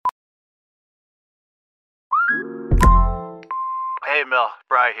Hey, Mel.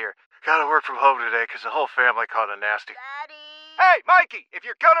 Bri here. Gotta work from home today because the whole family caught a nasty... Daddy! Hey, Mikey! If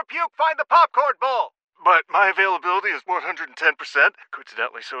you're gonna puke, find the popcorn bowl! But my availability is 110%.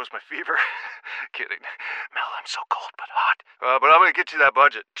 Coincidentally, so is my fever. Kidding. Mel, I'm so cold but hot. But I'm gonna get you that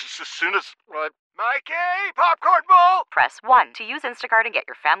budget just as soon as... Mikey! Popcorn bowl! Press 1 to use Instacart and get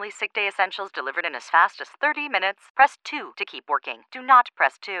your family's sick day essentials delivered in as fast as 30 minutes. Press 2 to keep working. Do not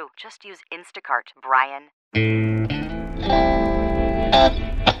press 2. Just use Instacart, Brian.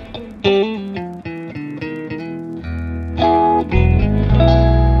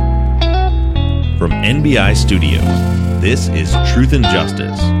 From NBI Studios, this is Truth and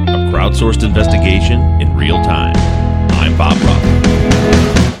Justice, a crowdsourced investigation in real time. I'm Bob Roth.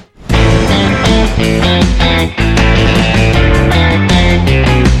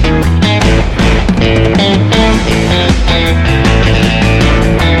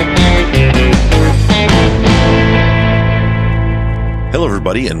 Hello,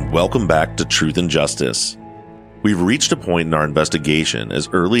 everybody, and welcome back to Truth and Justice. We've reached a point in our investigation, as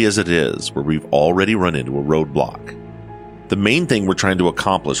early as it is, where we've already run into a roadblock. The main thing we're trying to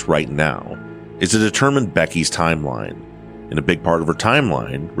accomplish right now is to determine Becky's timeline, and a big part of her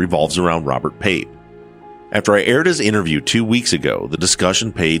timeline revolves around Robert Pape. After I aired his interview 2 weeks ago, the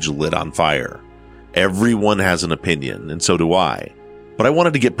discussion page lit on fire. Everyone has an opinion, and so do I, but I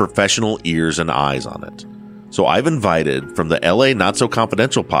wanted to get professional ears and eyes on it. So I've invited from the LA Not So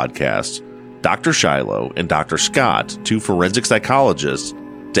Confidential podcast, Dr. Shiloh and Dr. Scott, two forensic psychologists,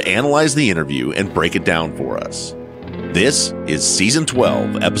 to analyze the interview and break it down for us. This is Season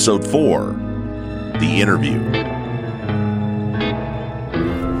 12, Episode 4, The Interview.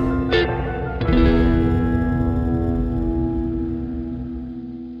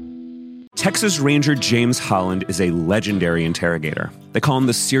 Texas Ranger James Holland is a legendary interrogator. They call him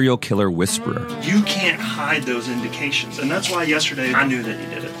the serial killer whisperer. You can't hide those indications, and that's why yesterday I knew that he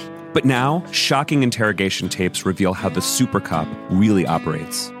did it. But now, shocking interrogation tapes reveal how the super cop really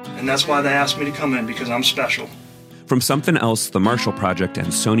operates. And that's why they asked me to come in, because I'm special. From Something Else, The Marshall Project, and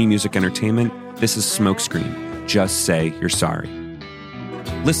Sony Music Entertainment, this is Smokescreen. Just say you're sorry.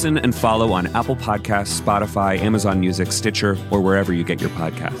 Listen and follow on Apple Podcasts, Spotify, Amazon Music, Stitcher, or wherever you get your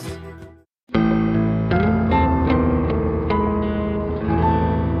podcasts.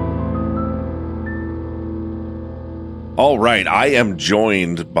 All right, I am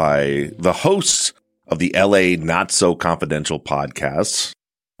joined by the hosts of the LA Not So Confidential podcasts.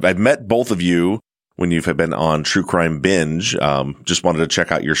 I've met both of you when you've been on True Crime Binge. Just wanted to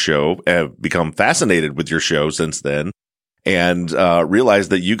check out your show. I've become fascinated with your show since then, and realized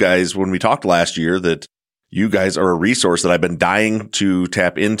that you guys, when we talked last year, that you guys are a resource that I've been dying to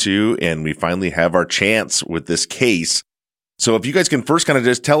tap into, and we finally have our chance with this case. So if you guys can first kind of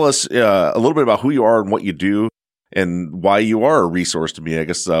just tell us a little bit about who you are and what you do, and why you are a resource to me. I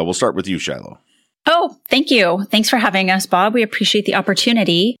guess we'll start with you, Shiloh. Oh, thank you. Thanks for having us, Bob. We appreciate the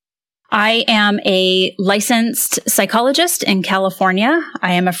opportunity. I am a licensed psychologist in California.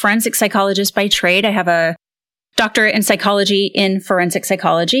 I am a forensic psychologist by trade. I have a doctorate in psychology in forensic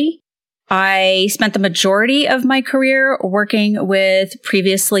psychology. I spent the majority of my career working with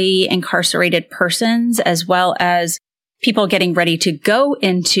previously incarcerated persons, as well as people getting ready to go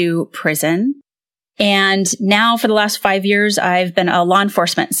into prison. And now for the last 5 years, I've been a law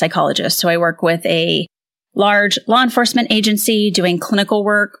enforcement psychologist. So I work with a large law enforcement agency doing clinical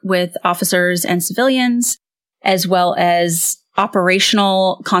work with officers and civilians, as well as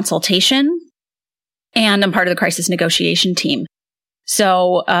operational consultation. And I'm part of the crisis negotiation team.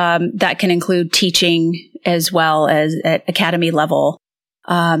 So that can include teaching as well as at academy level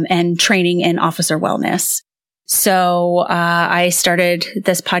and training in officer wellness. So I started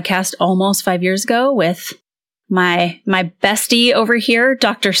this podcast almost 5 years ago with my bestie over here,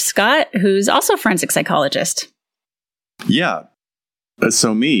 Dr. Scott, who's also a forensic psychologist. Yeah.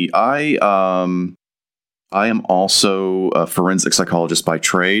 So me, I am also a forensic psychologist by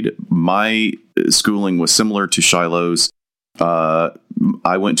trade. My schooling was similar to Shiloh's. I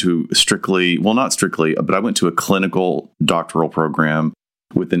went to not strictly, but I went to a clinical doctoral program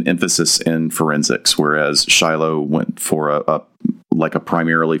with an emphasis in forensics, whereas Shiloh went for a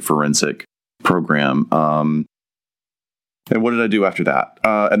primarily forensic program. And what did I do after that?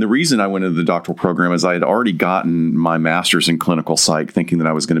 And the reason I went into the doctoral program is I had already gotten my master's in clinical psych, thinking that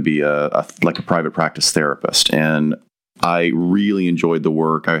I was going to be a private practice therapist. And I really enjoyed the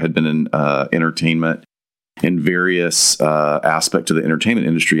work. I had been in entertainment in various aspects of the entertainment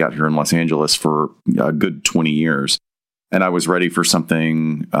industry out here in Los Angeles for a good 20 years. And I was ready for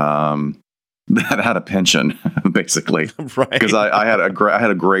something that had a pension, basically. Right. Because I had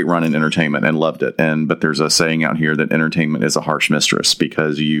a great run in entertainment and loved it. But there's a saying out here that entertainment is a harsh mistress,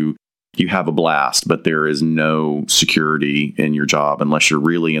 because you have a blast, but there is no security in your job unless you're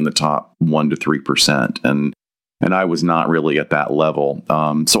really in the top 1% to 3%. And I was not really at that level.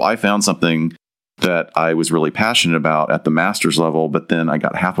 So I found something that I was really passionate about at the master's level, but then I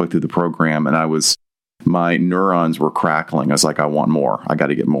got halfway through the program and my neurons were crackling. I was like, I want more. I got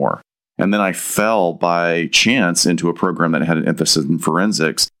to get more. And then I fell by chance into a program that had an emphasis in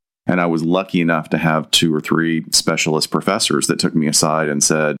forensics. And I was lucky enough to have 2 or 3 specialist professors that took me aside and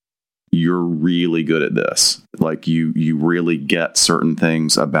said, you're really good at this. Like you really get certain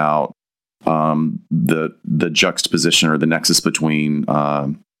things about the juxtaposition or the nexus between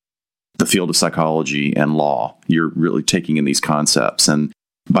the field of psychology and law. You're really taking in these concepts. And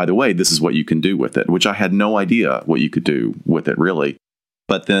by the way, this is what you can do with it, which I had no idea what you could do with it, really.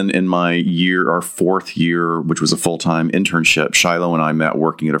 But then in our 4th year, which was a full-time internship, Shiloh and I met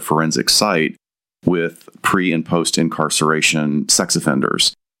working at a forensic site with pre- and post-incarceration sex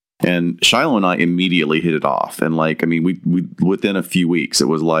offenders. And Shiloh and I immediately hit it off. And we within a few weeks, it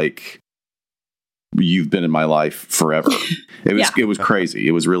was like, you've been in my life forever. It was crazy.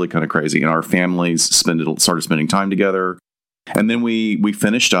 It was really kind of crazy. And our families started spending time together. And then we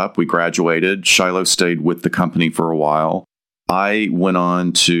finished up. We graduated. Shiloh stayed with the company for a while. I went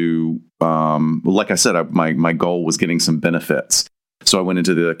on to, like I said, my goal was getting some benefits. So I went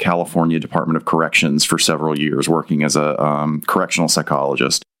into the California Department of Corrections for several years, working as a correctional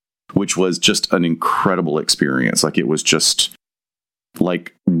psychologist, which was just an incredible experience. Like, it was just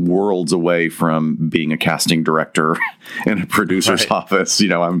like worlds away from being a casting director in a producer's office. It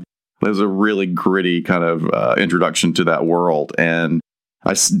was a really gritty kind of introduction to that world. And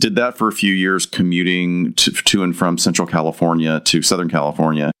I did that for a few years, commuting to and from Central California to Southern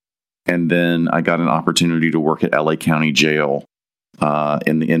California. And then I got an opportunity to work at LA County Jail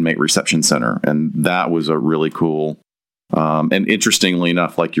in the Inmate Reception Center. And that was a really cool, and interestingly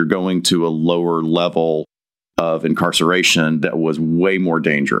enough, like, you're going to a lower level of incarceration that was way more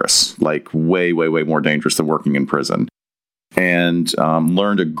dangerous, like way, way, way more dangerous than working in prison. And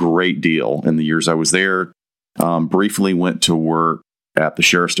learned a great deal in the years I was there. Briefly went to work at the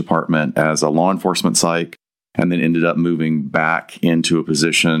Sheriff's Department as a law enforcement psych, and then ended up moving back into a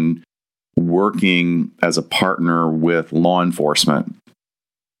position working as a partner with law enforcement,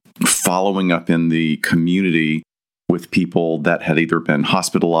 following up in the community with people that had either been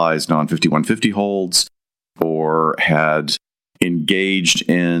hospitalized on 5150 holds or had engaged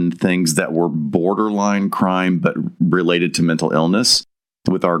in things that were borderline crime but related to mental illness,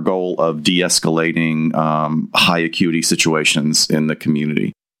 with our goal of de-escalating high acuity situations in the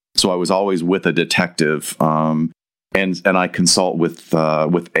community. So I was always with a detective, and I consult with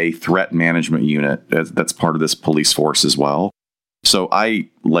a threat management unit that's part of this police force as well. So I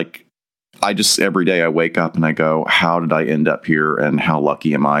just every day I wake up and I go, how did I end up here, and how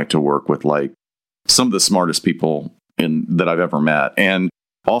lucky am I to work with like some of the smartest people that I've ever met. And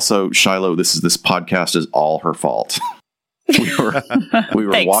also, Shiloh, this podcast is all her fault. We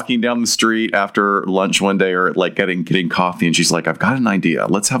were walking down the street after lunch one day, or like getting coffee, and she's like, I've got an idea.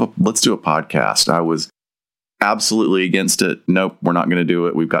 Let's do a podcast. I was absolutely against it. Nope, we're not going to do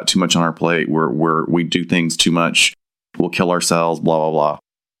it. We've got too much on our plate. We do things too much. We'll kill ourselves, blah, blah, blah.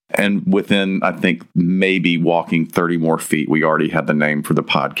 And within, I think, maybe walking 30 more feet, we already had the name for the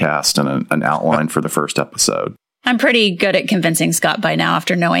podcast and an outline for the first episode. I'm pretty good at convincing Scott by now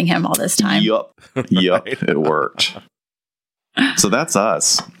after knowing him all this time. Yup. It worked. So that's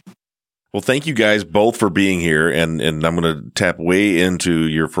us. Well, thank you guys both for being here. And I'm going to tap way into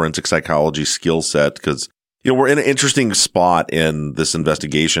your forensic psychology skill set, because, we're in an interesting spot in this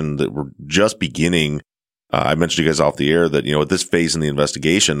investigation that we're just beginning. I mentioned you guys off the air that, at this phase in the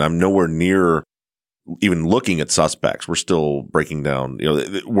investigation, I'm nowhere near even looking at suspects. We're still breaking down,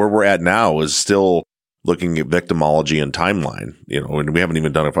 where we're at now is still looking at victimology and timeline, and we haven't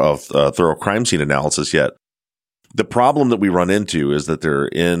even done a thorough crime scene analysis yet. The problem that we run into is that they're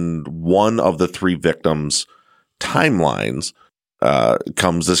in one of the 3 victims' timelines,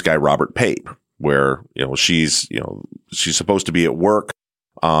 comes this guy, Robert Pape, where, she's supposed to be at work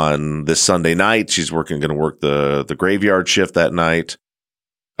on this Sunday night. She's going to work the graveyard shift that night.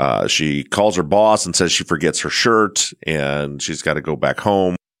 She calls her boss and says she forgets her shirt and she's got to go back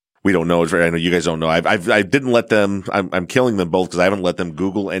home. We don't know. I know you guys don't know. I didn't let them. I'm killing them both because I haven't let them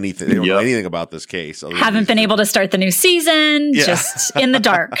Google anything. They don't know anything about this case. Haven't been able to start the new season. Yeah. Just in the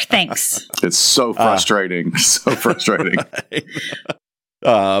dark. Thanks. It's so frustrating. So frustrating.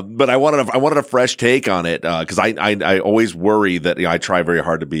 But I wanted a fresh take on it because I always worry that I try very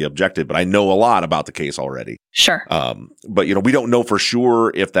hard to be objective, but I know a lot about the case already. Sure. But we don't know for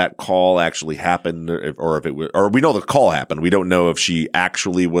sure if that call actually happened, or if it was, or we know the call happened. We don't know if she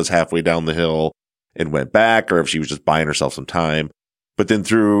actually was halfway down the hill and went back, or if she was just buying herself some time. But then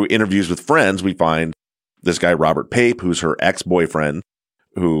through interviews with friends, we find this guy Robert Pape, who's her ex-boyfriend,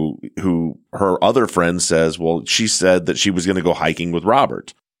 who her other friend says, well, she said that she was going to go hiking with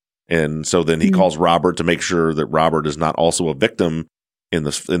Robert. And so then he calls Robert to make sure that Robert is not also a victim in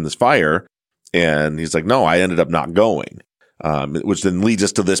this fire. And he's like, no, I ended up not going, which then leads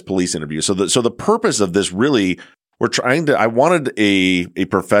us to this police interview. So the purpose of this really, I wanted a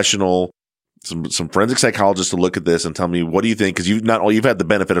professional, some forensic psychologists to look at this and tell me, what do you think? Because you've had the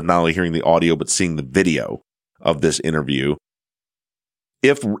benefit of not only hearing the audio, but seeing the video of this interview.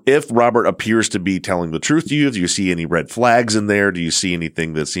 If Robert appears to be telling the truth to you, do you see any red flags in there? Do you see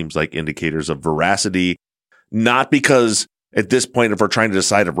anything that seems like indicators of veracity? Not because at this point, if we're trying to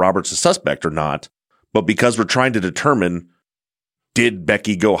decide if Robert's a suspect or not, but because we're trying to determine, did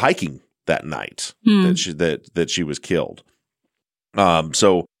Becky go hiking that night that she was killed? From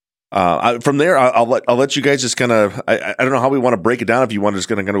there, I'll let you guys just kind of, I don't know how we want to break it down. If you want to just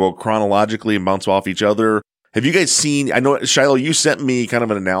kind of go chronologically and bounce off each other. Have you guys seen, I know, Shiloh, you sent me kind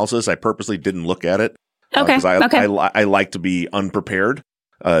of an analysis. I purposely didn't look at it. Okay. Because I like to be unprepared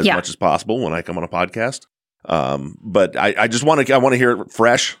as much as possible when I come on a podcast. But I just want to hear it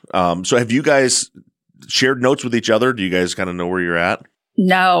fresh. So have you guys shared notes with each other? Do you guys kind of know where you're at?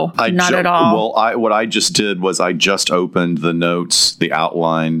 No, not at all. Well, what I just did was I just opened the notes, the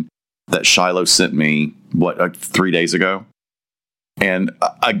outline that Shiloh sent me, 3 days ago. And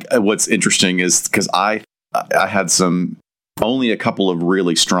what's interesting is because I had only a couple of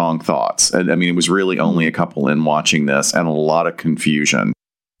really strong thoughts. And I mean, it was really only a couple in watching this and a lot of confusion.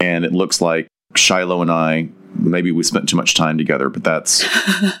 And it looks like Shiloh and I, maybe we spent too much time together, but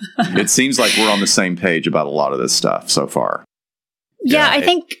it seems like we're on the same page about a lot of this stuff so far. Yeah, I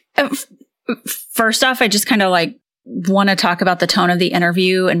think first off, I just kind of want to talk about the tone of the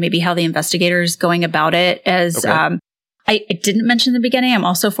interview and maybe how the investigator's going about it. As I didn't mention in the beginning, I'm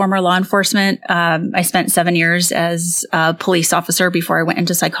also former law enforcement. I spent 7 years as a police officer before I went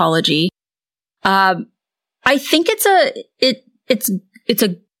into psychology. I think it's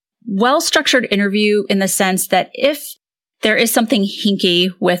a well-structured interview in the sense that if there is something hinky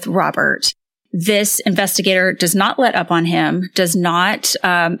with Robert, this investigator does not let up on him, does not,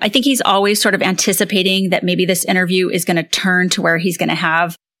 I think he's always sort of anticipating that maybe this interview is going to turn to where he's going to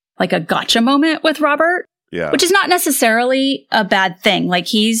have a gotcha moment with Robert, which is not necessarily a bad thing.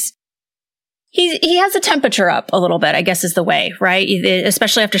 He has the temperature up a little bit, I guess is the way, right?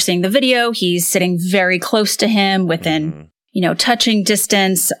 Especially after seeing the video, he's sitting very close to him within, touching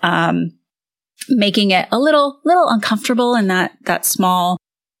distance, making it a little uncomfortable in that small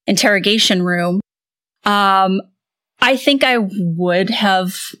interrogation room. I think I would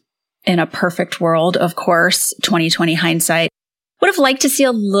have, in a perfect world, of course, 2020 hindsight, would have liked to see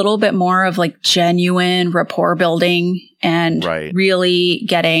a little bit more of genuine rapport building and really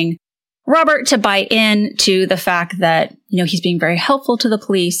getting Robert to buy in to the fact that, he's being very helpful to the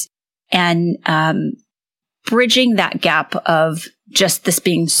police and, bridging that gap of just this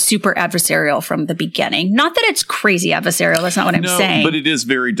being super adversarial from the beginning. Not that it's crazy adversarial. That's not what I'm saying. But it is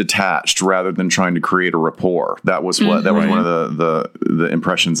very detached rather than trying to create a rapport. That was one of the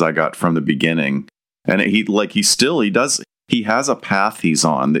impressions I got from the beginning. And he has a path he's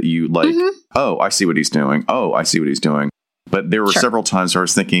on that you oh, I see what he's doing. Oh, I see what he's doing. But there were several times where I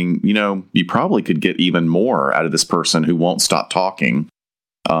was thinking, you probably could get even more out of this person who won't stop talking.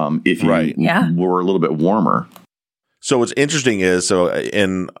 If you were a little bit warmer. So what's interesting is,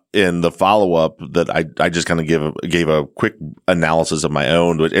 in the follow-up that I just kind of gave a quick analysis of my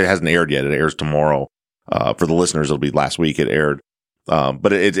own. It hasn't aired yet. It airs tomorrow. For the listeners, it'll be last week it aired.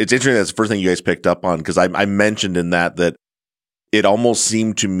 But it's interesting. That's the first thing you guys picked up on, because I mentioned in that it almost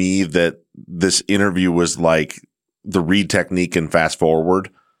seemed to me that this interview was like the Reed technique in Fast Forward,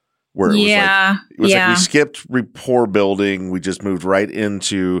 where it was like we skipped rapport building. We just moved right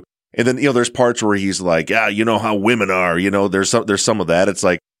into, and then, there's parts where he's like, how women are, there's some of that. It's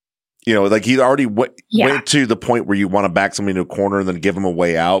like, he already went to the point where you want to back somebody into a corner and then give him a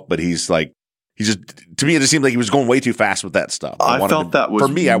way out. But to me, it just seemed like he was going way too fast with that stuff. I felt that was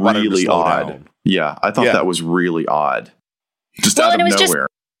really odd. Down. Yeah. I thought that was really odd. Just out of nowhere. Just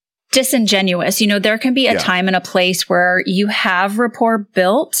disingenuous. There can be a time and a place where you have rapport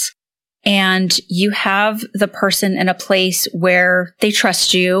built, and you have the person in a place where they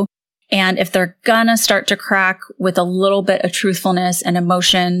trust you And if they're gonna start to crack with a little bit of truthfulness and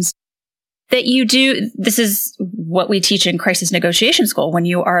emotions, that you do, this is what we teach in crisis negotiation school. When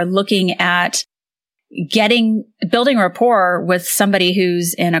you are looking at building rapport with somebody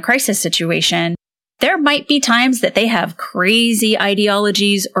who's in a crisis situation, there might be times that they have crazy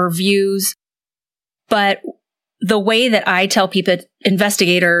ideologies or views, but the way that I tell people,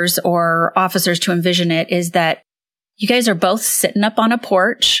 investigators or officers, to envision it is that you guys are both sitting up on a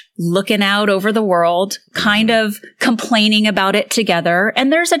porch, looking out over the world, kind of complaining about it together.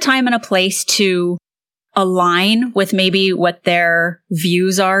 And there's a time and a place to align with maybe what their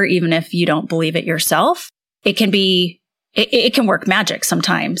views are, even if you don't believe it yourself. It can work magic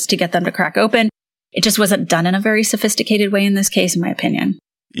sometimes to get them to crack open. It just wasn't done in a very sophisticated way in this case, in my opinion.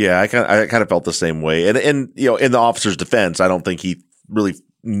 Yeah, I kind of felt the same way. And in the officer's defense, I don't think he really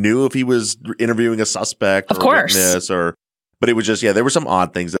knew if he was interviewing a suspect or a witness, but it was just, there were some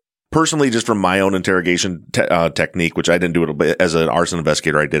odd things. Personally, just from my own interrogation technique, which I didn't do it as an arson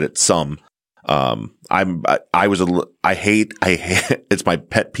investigator, I did it some. I hate, it's my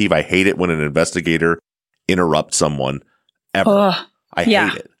pet peeve. I hate it when an investigator interrupts someone ever. I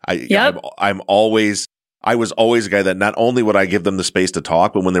hate it. I was always a guy that not only would I give them the space to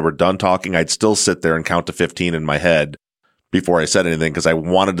talk, but when they were done talking, I'd still sit there and count to 15 in my head before I said anything, because I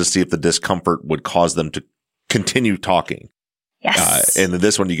wanted to see if the discomfort would cause them to continue talking. Yes. And in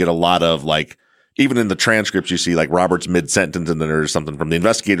this one, you get a lot of even in the transcripts, you see Robert's mid-sentence and then there's something from the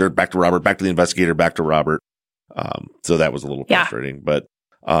investigator back to Robert, back to the investigator, back to Robert. So that was a little frustrating, but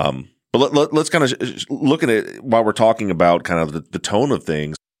let's kind of look at it while we're talking about kind of the tone of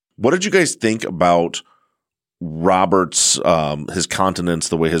things. What did you guys think about Robert's, his countenance,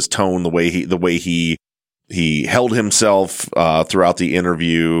 the way his tone, the way he held himself, throughout the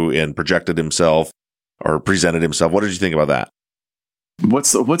interview and projected himself or presented himself? What did you think about that?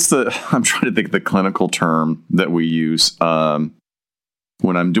 What's the I'm trying to think of the clinical term that we use when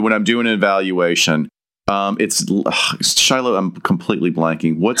I'm doing an evaluation. It's Shiloh. I'm completely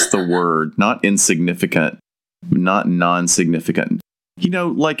blanking. What's the word? Not insignificant, not non-significant.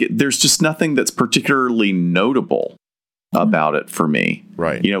 There's just nothing that's particularly notable about it for me.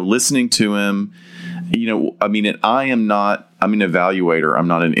 Right. Listening to him, I'm an evaluator. I'm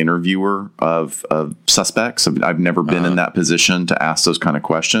not an interviewer of suspects. I've never been in that position to ask those kind of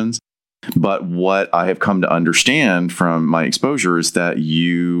questions. But what I have come to understand from my exposure is that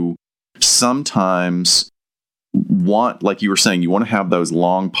you sometimes want, like you were saying, you want to have those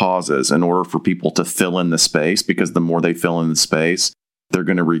long pauses in order for people to fill in the space, because the more they fill in the space, they're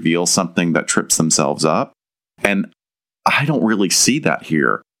going to reveal something that trips themselves up. And I don't really see that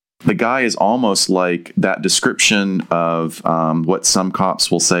here. The guy is almost like that description of what some cops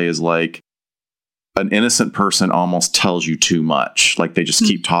will say is like an innocent person almost tells you too much. Like they just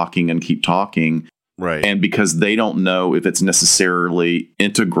keep talking and keep talking. Right. And because they don't know if it's necessarily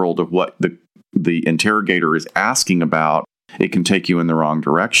integral to what the interrogator is asking about, it can take you in the wrong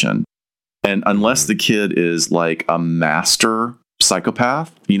direction. And unless the kid is like a master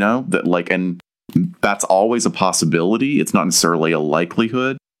psychopath, and that's always a possibility. It's not necessarily a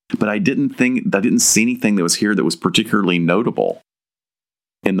likelihood. But I didn't see anything that was here that was particularly notable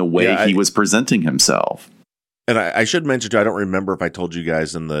in the way he was presenting himself. And I should mention too, I don't remember if I told you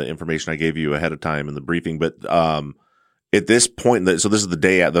guys in the information I gave you ahead of time in the briefing, but at this point, so this is the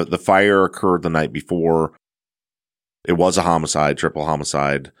day the fire occurred the night before. It was a homicide, triple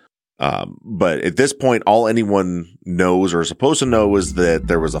homicide. But at this point, all anyone knows or is supposed to know is that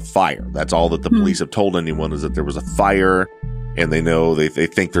there was a fire. That's all that the police have told anyone, is that there was a fire. And they know they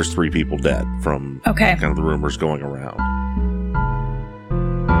think there's 3 people dead from kind of the rumors going around.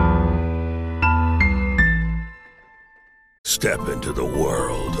 Step into the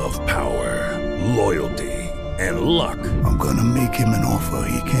world of power, loyalty, and luck. I'm gonna make him an offer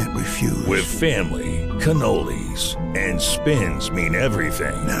he can't refuse. With family, cannolis, and spins mean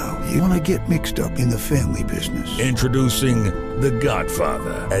everything. Now, you wanna get mixed up in the family business. Introducing The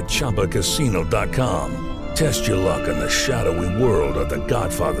Godfather at ChumbaCasino.com. Test your luck in the shadowy world of The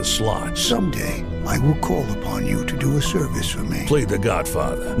Godfather slot. Someday, I will call upon you to do a service for me. Play The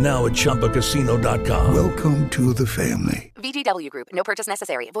Godfather, now at ChumbaCasino.com. Welcome to the family. VGW Group. No purchase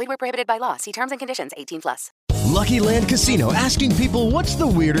necessary. Void where prohibited by law. See terms and conditions. 18+. Lucky Land Casino, asking people, what's the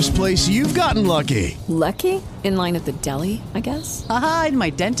weirdest place you've gotten lucky? Lucky? In line at the deli, I guess? Aha, in my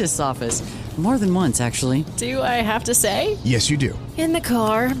dentist's office. More than once, actually. Do I have to say? Yes, you do. In the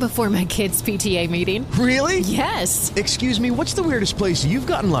car before my kids' PTA meeting. Really? Yes. Excuse me, what's the weirdest place you've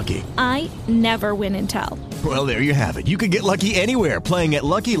gotten lucky? I never win and tell. Well, there you have it. You can get lucky anywhere, playing at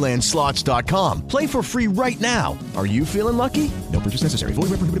LuckyLandSlots.com. Play for free right now. Are you feeling lucky? No No purchase necessary. Void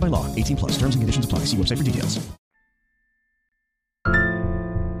where prohibited by law. 18 plus. Terms and conditions apply. See website for details.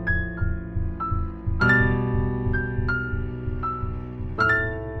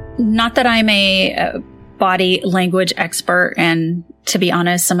 Not that I'm a body language expert, and to be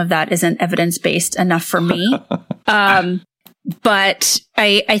honest, some of that isn't evidence-based enough for me. But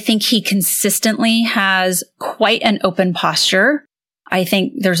I think he consistently has quite an open posture. I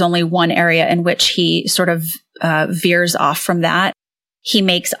think there's only one area in which he sort of veers off from that. He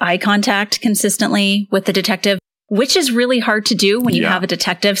makes eye contact consistently with the detective, which is really hard to do when you have a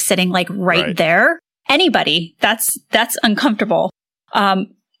detective sitting like right there. Anybody, that's uncomfortable.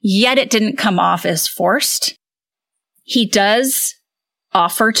 Yet it didn't come off as forced. He does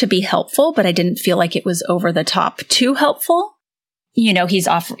offer to be helpful, but I didn't feel like it was over the top too helpful. You know, he's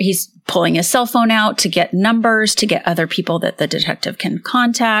pulling his cell phone out to get numbers, to get other people that the detective can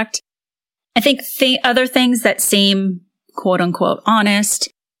contact. I think other things that seem quote unquote honest.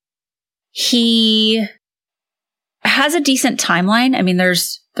 He has a decent timeline. I mean,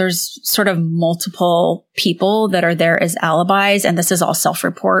 there's sort of multiple people that are there as alibis, and this is all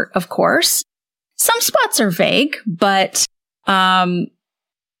self-report, of course. Some spots are vague, but,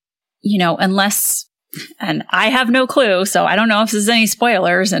 you know, unless, and I have no clue, so I don't know if there's any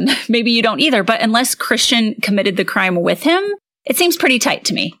spoilers, and maybe you don't either, but unless Christian committed the crime with him, it seems pretty tight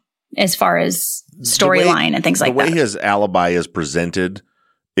to me as far as storyline and things like that. The way his alibi is presented,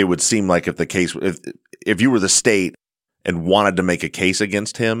 it would seem like if the case, if you were the state and wanted to make a case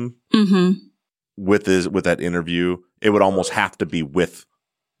against him with that interview, it would almost have to be with,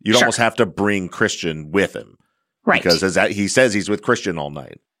 you'd almost have to bring Christian with him. Right. Because he says he's with Christian all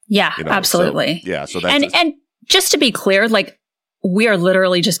night. Yeah, you know, absolutely. So that's and just to be clear, like, we are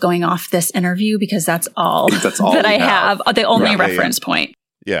literally just going off this interview because that's all that I have. The only reference point.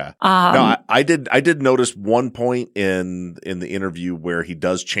 Yeah. No, I did notice one point in the interview where he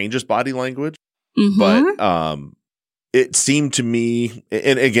does change his body language, but it seemed to me,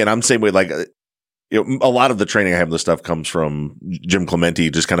 and again, I'm the same way. Like, you know, a lot of the training I have in this stuff comes from Jim Clemente,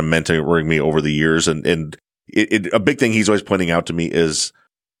 just kind of mentoring me over the years, and a big thing he's always pointing out to me is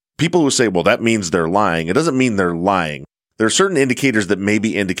people who say, "Well, that means they're lying." It doesn't mean they're lying. There are certain indicators that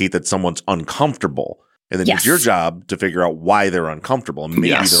maybe indicate that someone's uncomfortable. And then it's your job to figure out why they're uncomfortable. And maybe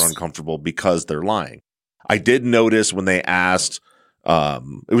they're uncomfortable because they're lying. I did notice when they asked,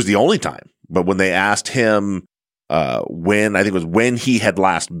 it was the only time, but when they asked him, when he had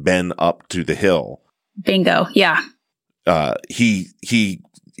last been up to the hill. Bingo. Yeah. He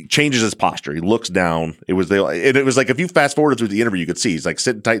changes his posture. He looks down. It was like, if you fast forwarded through the interview, you could see he's like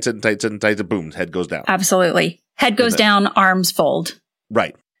sitting tight, and boom, head goes down. Absolutely. Head goes down, arms fold.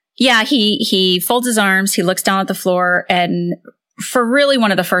 Right. Yeah, he folds his arms, he looks down at the floor, and for really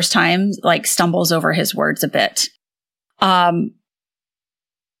one of the first times, like, stumbles over his words a bit.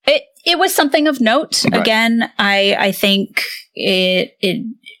 It was something of note. Right. Again, I think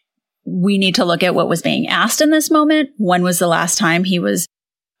we need to look at what was being asked in this moment. When was the last time he was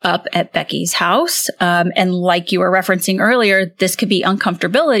up at Becky's house? And like you were referencing earlier, this could be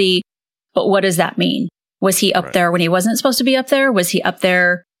uncomfortability, but what does that mean? Was he up there when he wasn't supposed to be up there? Was he up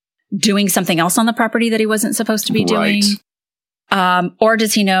there doing something else on the property that he wasn't supposed to be doing? Or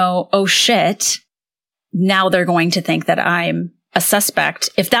does he know, oh shit, now they're going to think that I'm a suspect,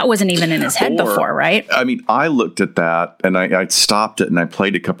 if that wasn't even in his head before, right? I mean, I looked at that and I stopped it and I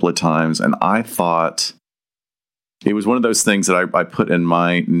played a couple of times and I thought it was one of those things that I put in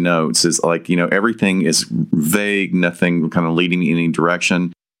my notes is like, you know, everything is vague, nothing kind of leading in any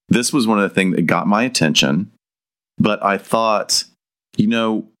direction. This was one of the things that got my attention, but I thought, you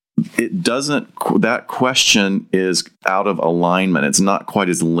know, it doesn't, that question is out of alignment. It's not quite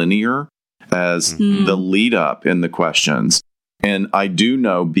as linear as the lead up in the questions. And I do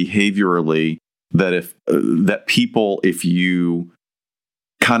know behaviorally that that people, if you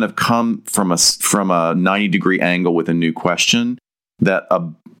kind of come from a 90-degree angle with a new question, that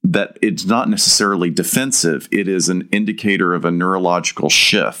it's not necessarily defensive. It is an indicator of a neurological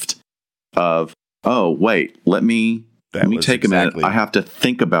shift of, oh, wait, let me take a minute. I have to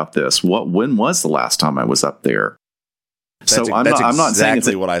think about this. When was the last time I was up there? I'm not saying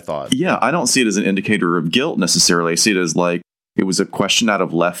it's what I thought. Yeah, I don't see it as an indicator of guilt necessarily. I see it as like it was a question out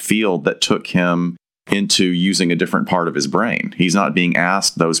of left field that took him into using a different part of his brain. He's not being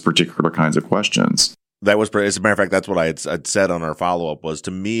asked those particular kinds of questions. That was, as a matter of fact, that's what I'd said on our follow-up was,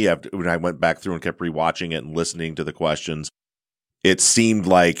 to me, when I went back through and kept rewatching it and listening to the questions, it seemed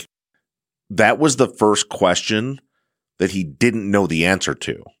like that was the first question that he didn't know the answer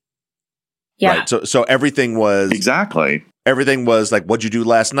to. Yeah. Right? So everything was... Exactly. everything was like, what'd you do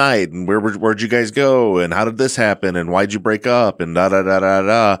last night? And where'd you guys go? And how did this happen? And why'd you break up? And da da da da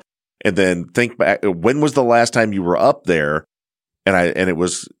da. And then think back, when was the last time you were up there? And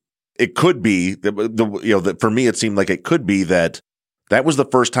it could be for me, it seemed like it could be that was the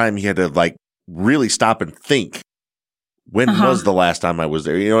first time he had to like really stop and think. When was the last time I was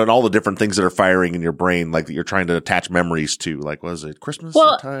there? And all the different things that are firing in your brain, like that you're trying to attach memories to. Like, was it Christmas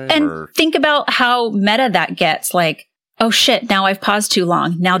time? And think about how meta that gets. Like, oh shit, now I've paused too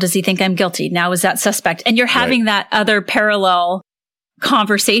long. Now does he think I'm guilty? Now is that suspect? And you're having that other parallel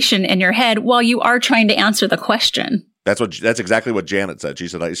conversation in your head while you are trying to answer the question. That's exactly what Janet said. She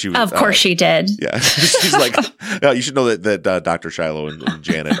said she was. Of course she did. Yeah, she's like, you should know that Dr. Shiloh and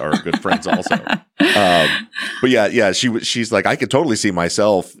Janet are good friends also. But yeah, she's like, I could totally see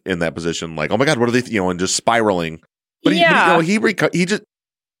myself in that position. Like, oh my God, what are they? And just spiraling. But he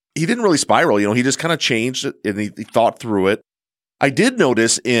didn't really spiral. He just kind of changed it and he thought through it. I did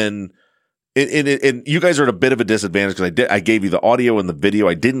notice in you guys are at a bit of a disadvantage because I gave you the audio and the video.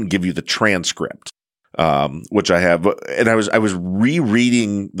 I didn't give you the transcript. Which I have, and I was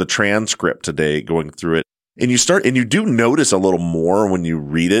rereading the transcript today, going through it, and you do notice a little more when you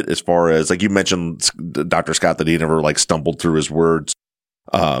read it, as far as like you mentioned, Dr. Scott, that he never like stumbled through his words.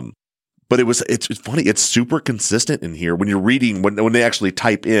 But it's funny. It's super consistent in here when you're reading, when they actually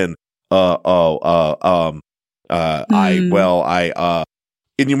type in, and when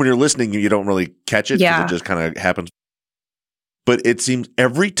you're listening, you don't really catch it because it just kind of happens. But it seems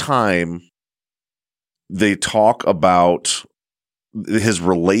every time they talk about his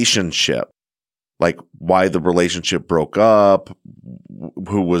relationship, like why the relationship broke up,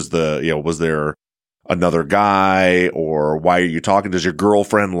 who was was there another guy, or why are you talking? Does your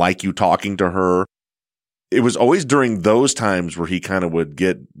girlfriend like you talking to her? It was always during those times where he kind of would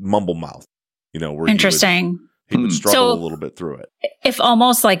get mumble mouth, where interesting. He would struggle a little bit through it. If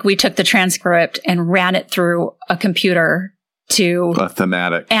almost like we took the transcript and ran it through a computer to a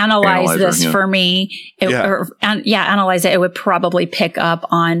thematic analyze this for me, analyze it, it would probably pick up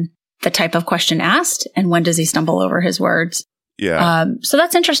on the type of question asked and when does he stumble over his words. Yeah. So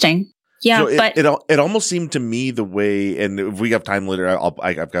that's interesting. Yeah, so but it almost seemed to me the way, and if we have time later,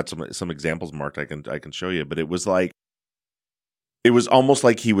 I've got some examples marked. I can show you, but it was almost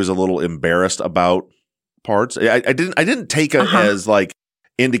like he was a little embarrassed about parts. I didn't take it as like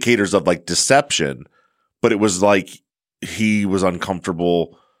indicators of like deception, but it was like he was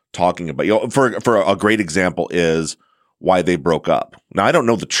uncomfortable talking about. For a great example is why they broke up. Now I don't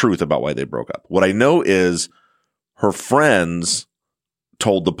know the truth about why they broke up. What I know is her friends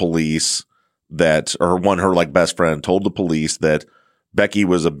told the police her like best friend told the police that Becky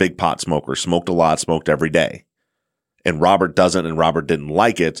was a big pot smoker, smoked a lot, smoked every day. And Robert doesn't, and Robert didn't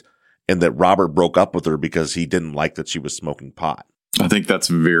like it, and that Robert broke up with her because he didn't like that she was smoking pot. I think that's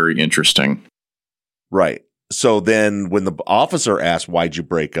very interesting. Right. So then when the officer asked, why'd you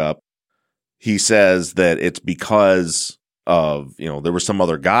break up? He says that it's because of, there was some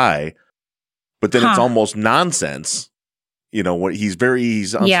other guy, but then it's almost nonsense. What he's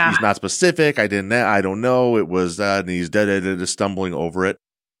not specific. I don't know. It was that, and he's dead stumbling over it.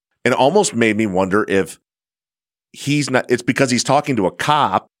 And it almost made me wonder if it's because he's talking to a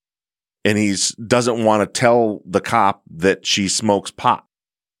cop and he doesn't want to tell the cop that she smokes pot.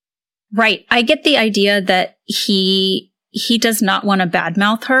 Right. I get the idea that he does not want to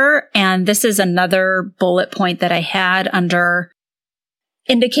badmouth her. And this is another bullet point that I had under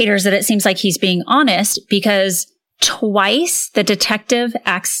indicators that it seems like he's being honest, because twice the detective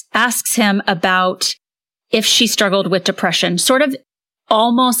asks him about if she struggled with depression, sort of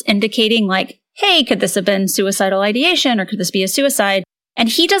almost indicating like, hey, could this have been suicidal ideation or could this be a suicide? And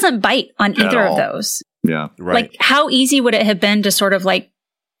he doesn't bite on either of those. Yeah. Right. Like, how easy would it have been to sort of like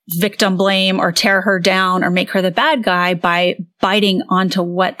victim blame or tear her down or make her the bad guy by biting onto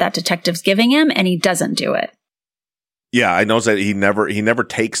what that detective's giving him, and he doesn't do it. Yeah, I noticed that he never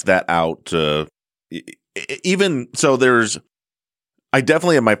takes that out. Even so, I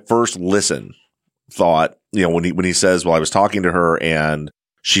definitely at my first listen thought, when he says, well, I was talking to her and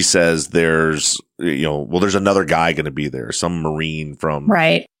she says there's another guy going to be there, some Marine from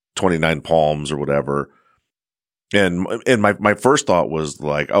 29 Palms or whatever. And my first thought was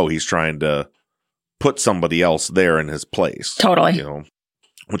like, oh, he's trying to put somebody else there in his place. Totally.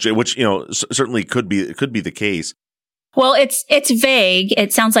 Which certainly could be the case. Well, it's vague.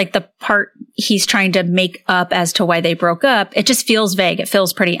 It sounds like the part he's trying to make up as to why they broke up, it just feels vague. It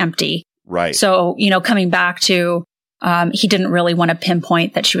feels pretty empty. Right. So, coming back to he didn't really want to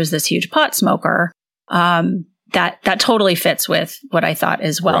pinpoint that she was this huge pot smoker. That totally fits with what I thought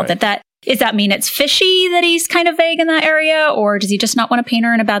as well. Right. That Does that mean it's fishy that he's kind of vague in that area, or does he just not want to paint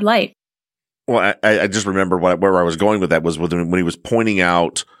her in a bad light? Well, I just remember where I was going with that was when he was pointing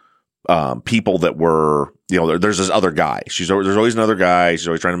out people that were, there's this other guy. There's always another guy. She's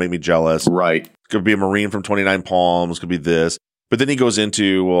always trying to make me jealous. Right. Could be a Marine from 29 Palms. Could be this. But then he goes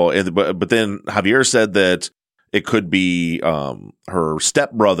into, but then Javier said that it could be her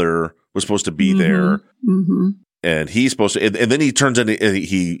stepbrother was supposed to be there. Mm-hmm. And he's supposed to, and then he turns into,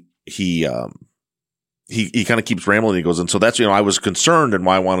 he kind of keeps rambling. He goes, and so that's, I was concerned and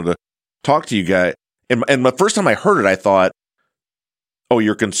why I wanted to talk to you guys. And the first time I heard it, I thought, oh,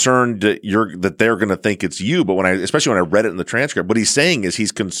 you're concerned that they're going to think it's you. But especially when I read it in the transcript, what he's saying is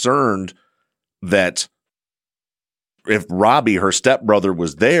he's concerned that if Robbie, her stepbrother,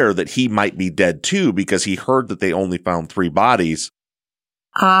 was there, that he might be dead too, because he heard that they only found 3 bodies.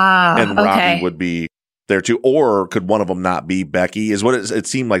 And Robbie would be there too. Or could one of them not be Becky, is what it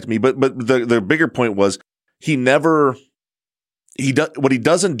seemed like to me. But the bigger point was what he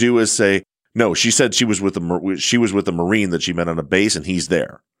doesn't do is say, no, she said she was with a Marine that she met on a base and he's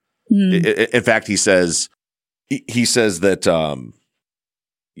there. In fact, he says that,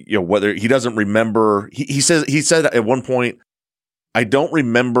 whether he doesn't remember, he said at one point, I don't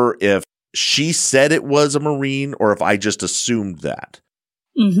remember if she said it was a Marine or if I just assumed that.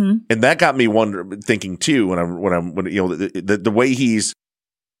 Mm-hmm. And that got me thinking too, when the way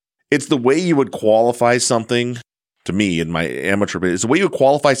it's the way you would qualify something to me in my amateur, it's the way you would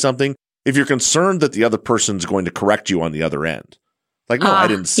qualify something if you're concerned that the other person's going to correct you on the other end. Like, no, I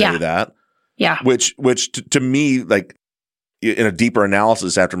didn't say that. Yeah. Which to me, like, in a deeper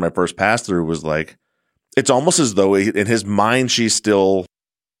analysis after my first pass through, was like, it's almost as though in his mind she's still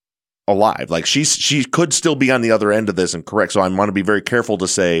alive. Like she could still be on the other end of this and correct. So I want to be very careful to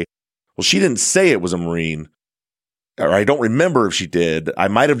say, well, she didn't say it was a Marine, or I don't remember if she did. I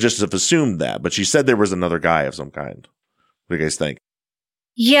might have just assumed that, but she said there was another guy of some kind. What do you guys think?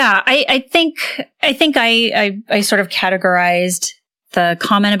 Yeah, I think I sort of categorized the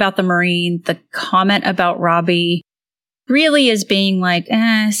comment about the Marine, the comment about Robbie, really as being like,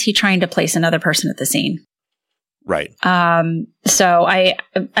 is he trying to place another person at the scene? Right. So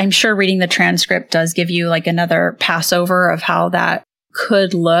I'm sure reading the transcript does give you like another passover of how that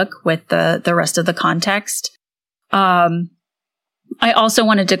could look with the rest of the context. I also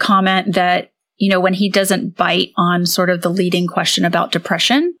wanted to comment that, when he doesn't bite on sort of the leading question about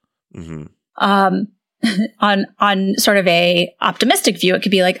depression, mm-hmm. On sort of a optimistic view, it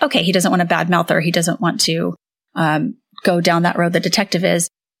could be like, okay, he doesn't want to badmouth her. He doesn't want to, go down that road the detective is.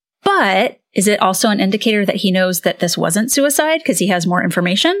 But is it also an indicator that he knows that this wasn't suicide because he has more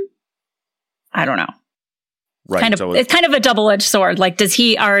information? I don't know. Right. It's kind of a double-edged sword. Like, does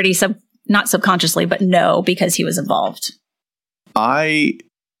he already not subconsciously, but know because he was involved? I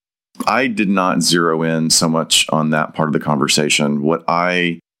did not zero in so much on that part of the conversation. What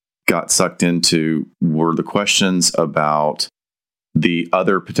I got sucked into were the questions about the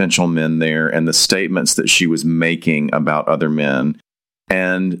other potential men there and the statements that she was making about other men.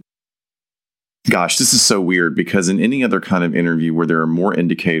 And gosh, this is so weird, because in any other kind of interview where there are more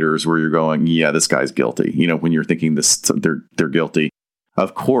indicators where you're going, yeah, this guy's guilty, when you're thinking they're guilty,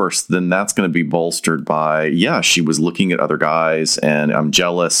 of course, then that's going to be bolstered by, yeah, she was looking at other guys and I'm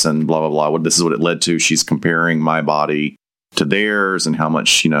jealous and blah, blah, blah. This is what it led to. She's comparing my body to theirs and how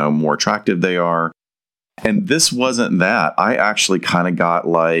much, more attractive they are. And this wasn't that. I actually kind of got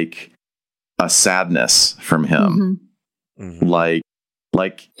like a sadness from him. Mm-hmm.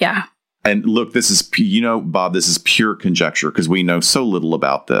 Like, yeah. And look, this is, Bob, this is pure conjecture because we know so little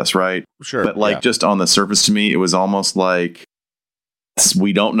about this, right? Sure. But just on the surface to me, it was almost like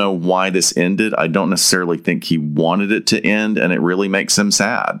we don't know why this ended. I don't necessarily think he wanted it to end, and it really makes him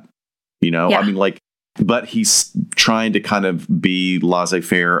sad. Yeah. I mean, but he's trying to kind of be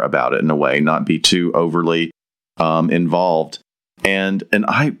laissez-faire about it in a way, not be too overly involved. And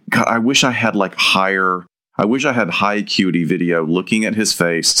I wish I had high acuity video looking at his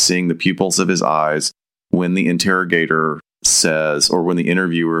face, seeing the pupils of his eyes when the interrogator says, or when the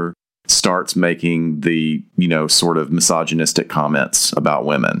interviewer starts making the, sort of misogynistic comments about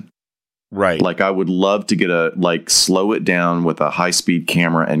women. Right. Like, I would love to get slow it down with a high speed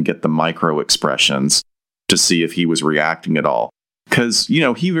camera and get the micro expressions to see if he was reacting at all. Because,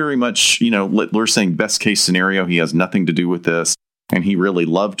 he very much, we're saying best case scenario, he has nothing to do with this, and he really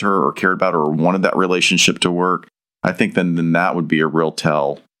loved her or cared about her or wanted that relationship to work. I think then that would be a real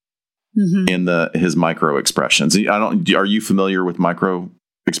tell in his micro expressions. Are you familiar with micro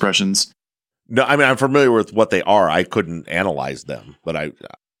expressions? No, I mean, I'm familiar with what they are. I couldn't analyze them, but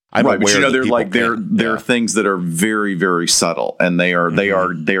I'm right, but aware that they're people like there are things that are very, very subtle, and they are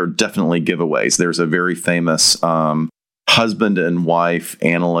definitely giveaways. There's a very famous husband and wife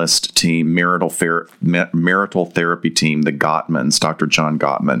analyst team, marital therapy team, the Gottmans, Dr. John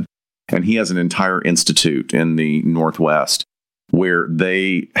Gottman, and he has an entire institute in the Northwest where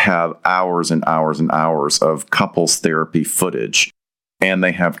they have hours and hours and hours of couples therapy footage, and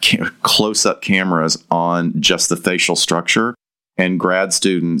they have close-up cameras on just the facial structure, and grad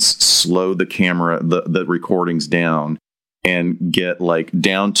students slow the camera, the recordings down, and get like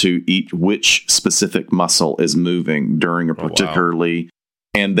down to which specific muscle is moving during a particularly,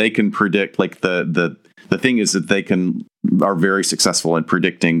 and they can predict, like the thing is that they are very successful in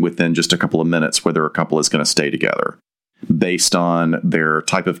predicting within just a couple of minutes whether a couple is going to stay together based on their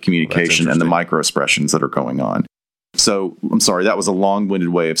type of communication and the microexpressions that are going on. So I'm sorry, that was a long-winded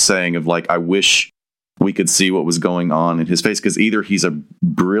way of saying of like, I wish we could see what was going on in his face, because either he's a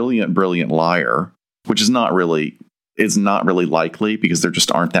brilliant liar, which is not really likely because there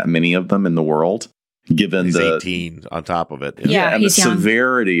just aren't that many of them in the world, given he's the 18 on top of it. Yeah, and the young.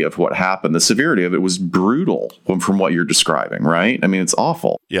 severity of what happened. The severity of it was brutal from what you're describing, right? I mean, it's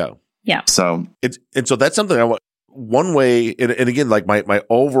awful. Yeah. So so that's something I want. One way, and again, like my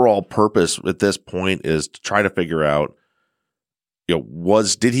overall purpose at this point is to try to figure out,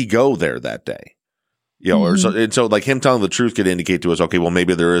 did he go there that day? Or so like him telling the truth could indicate to us, okay, well,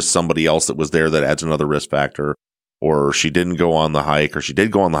 maybe there is somebody else that was there that adds another risk factor, or she didn't go on the hike, or she did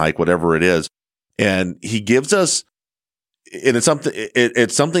go on the hike, whatever it is. And he gives us, and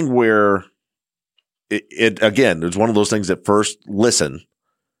it's something where it again, it's one of those things that first listen,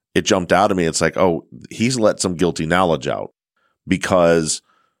 it jumped out at me. It's like, oh, he's let some guilty knowledge out, because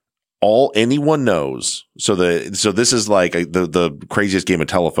all anyone knows. So this is like the craziest game of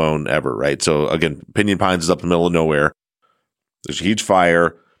telephone ever, right? So again, Pinyon Pines is up in the middle of nowhere. There's a huge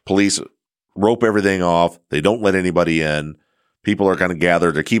fire. Police rope everything off. They don't let anybody in. People are kind of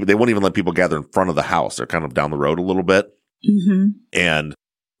gathered. They won't even let people gather in front of the house. They're kind of down the road a little bit. Mm-hmm. And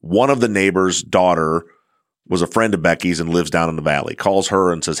one of the neighbor's daughter was a friend of Becky's and lives down in the valley, calls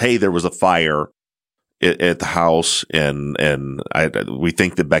her and says, hey, there was a fire at the house, and we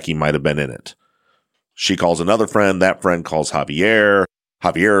think that Becky might have been in it. She calls another friend. That friend calls Javier.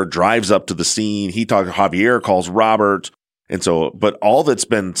 Javier drives up to the scene. Javier calls Robert. And so, but all that's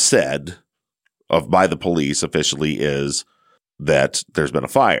been said by the police officially is that there's been a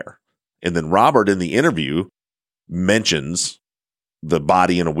fire. And then Robert in the interview mentions the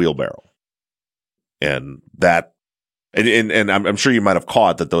body in a wheelbarrow. And that, and I'm sure you might have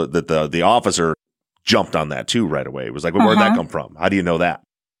caught that the officer jumped on that too right away. It was like, well, where'd that come from? How do you know that?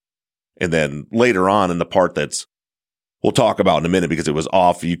 And then later on in the part that's we'll talk about in a minute, because it was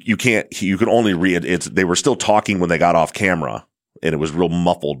off. You can only read it. They were still talking when they got off camera, and it was real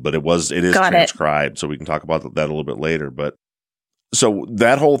muffled, but it is transcribed. So we can talk about that a little bit later. But so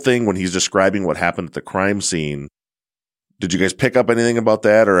that whole thing, when he's describing what happened at the crime scene, did you guys pick up anything about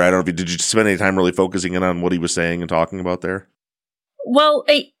that? Or I don't know, did you spend any time really focusing in on what he was saying and talking about there? Well,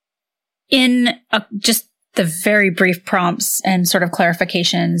 in just the very brief prompts and sort of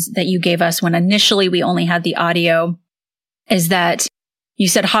clarifications that you gave us when initially we only had the audio, is that you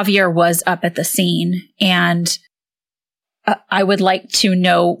said Javier was up at the scene, and I would like to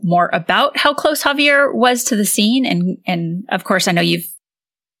know more about how close Javier was to the scene. And of course, I know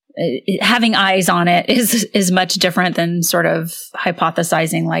having eyes on it is much different than sort of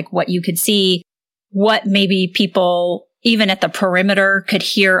hypothesizing like what you could see, what maybe people even at the perimeter could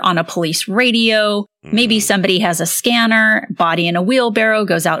hear on a police radio. Maybe somebody has a scanner, body in a wheelbarrow,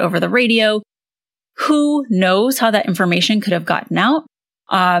 goes out over the radio. Who knows how that information could have gotten out?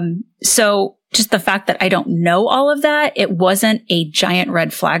 So just the fact that I don't know all of that, it wasn't a giant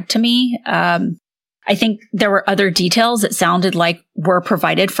red flag to me. I think there were other details that sounded like were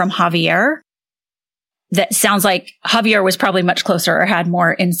provided from Javier. That sounds like Javier was probably much closer or had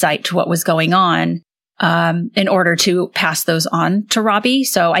more insight to what was going on in order to pass those on to Robbie.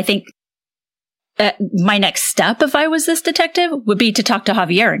 So I think my next step, if I was this detective, would be to talk to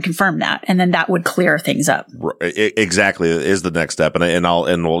Javier and confirm that, and then that would clear things up. Exactly, is the next step, and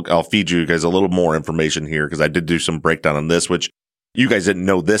I'll feed you guys a little more information here, because I did do some breakdown on this, which you guys didn't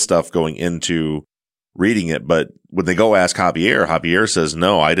know this stuff going into reading it. But when they go ask Javier says,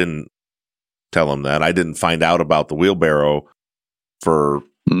 "No, I didn't tell him that. I didn't find out about the wheelbarrow for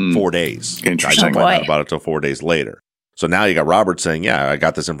 4 days. Interesting. I didn't find out about it until 4 days later." So now you got Robert saying, yeah, I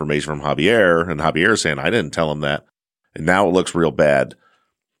got this information from Javier, and Javier saying, I didn't tell him that. And now it looks real bad.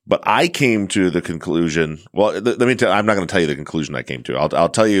 But I came to the conclusion, well, let me tell you, I'm not going to tell you the conclusion I came to. I'll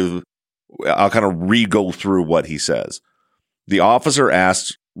tell you, I'll kind of re-go through what he says. The officer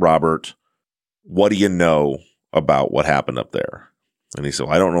asked Robert, what do you know about what happened up there? And he said,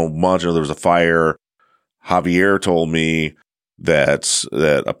 well, I don't know much. There was a fire. Javier told me that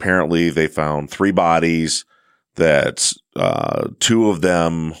apparently they found 3 bodies, that 2 of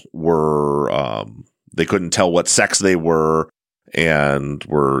them were, they couldn't tell what sex they were and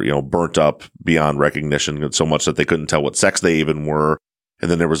were, burnt up beyond recognition, so much that they couldn't tell what sex they even were. And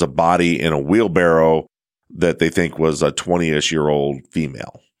then there was a body in a wheelbarrow that they think was a 20-ish-year-old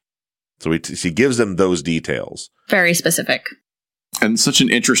female. So he gives them those details. Very specific. And such an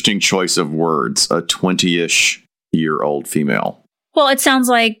interesting choice of words, a 20-ish-year-old female. Well, it sounds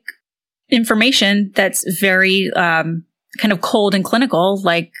like information that's very kind of cold and clinical,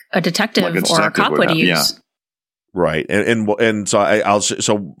 like a detective or a cop would use. Yeah. Right. And so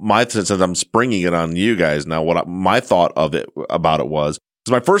so my, since I'm springing it on you guys now, my thought about it was,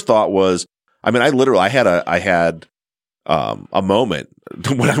 because my first thought was, I mean, I had a moment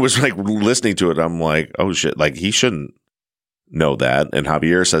when I was like listening to it. I'm like, oh shit, like he shouldn't know that. And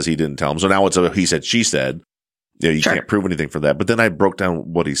Javier says he didn't tell him. So now it's a he said, she said. You Sure. can't prove anything for that. But then I broke down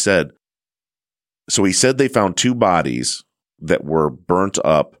what he said. So he said they found 2 bodies that were burnt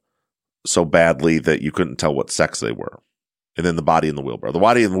up so badly that you couldn't tell what sex they were. And then the body in the wheelbarrow. The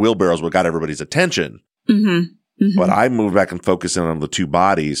body in the wheelbarrow is what got everybody's attention. Mm-hmm. Mm-hmm. But I moved back and focused in on the 2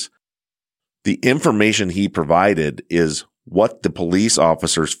 bodies. The information he provided is what the police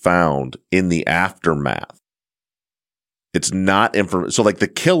officers found in the aftermath. It's not information. So like the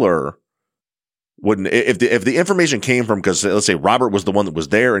killer wouldn't, if the information came from, because let's say Robert was the one that was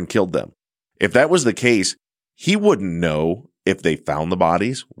there and killed them. If that was the case, he wouldn't know if they found the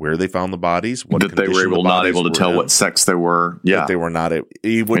bodies, where they found the bodies, what that they were not able to tell what sex they were. Yeah. That they were not,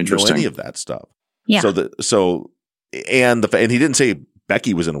 he wouldn't know any of that stuff. Yeah. And he didn't say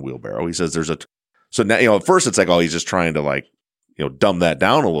Becky was in a wheelbarrow. He says so now, at first it's like, oh, he's just trying to like, dumb that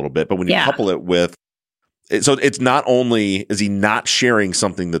down a little bit. But when you couple it with, so it's not only is he not sharing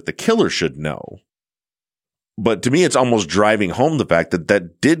something that the killer should know, but to me, it's almost driving home the fact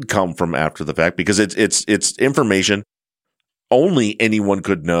that did come from after the fact, because it's information only anyone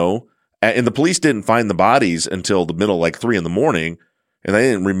could know. And the police didn't find the bodies until the middle, like 3 a.m, and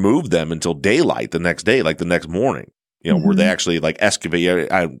they didn't remove them until daylight the next day, like the next morning, where they actually like excavate.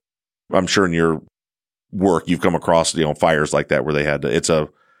 I'm sure in your work, you've come across, fires like that where they had to,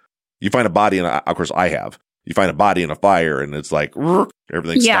 you find a body of course I have, you find a body in a fire and it's like,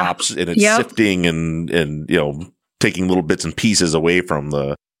 everything stops and it's sifting and taking little bits and pieces away from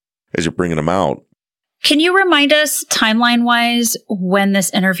as you're bringing them out. Can you remind us timeline-wise when this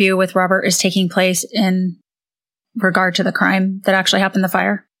interview with Robert is taking place in regard to the crime that actually happened, the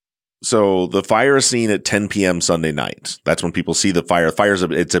fire? So the fire is seen at 10 p.m. Sunday night. That's when people see the fire. The fire's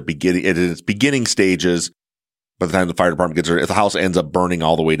it's beginning stages. By the time the fire department gets there, the house ends up burning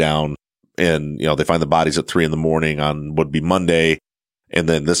all the way down, and they find the bodies at 3 a.m. on what would be Monday, and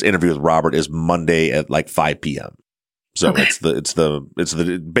then this interview with Robert is Monday at like 5 p.m. So okay. it's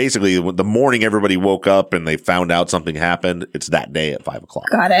the basically the morning everybody woke up and they found out something happened. It's that day at 5 o'clock.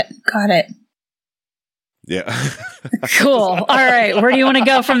 Got it. Yeah. Cool. All right. Where do you want to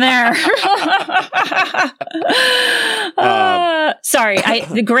go from there? Sorry.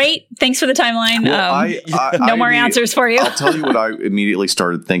 Great. Thanks for the timeline. Well, no more answers for you. I'll tell you what I immediately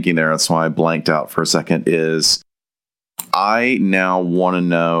started thinking there. That's why I blanked out for a second. Is I now want to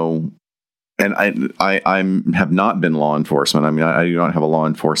know, and I have not been law enforcement. I mean, I do not have a law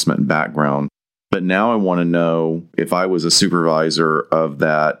enforcement background. But now I want to know, if I was a supervisor of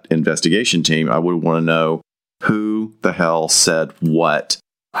that investigation team, I would want to know who the hell said what,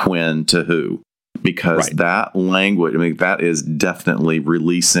 when to who. Because that language, I mean, that is definitely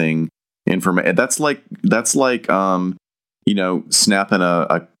releasing information. That's like snapping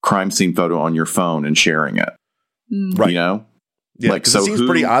a crime scene photo on your phone and sharing it. Right. Yeah, like, so it seems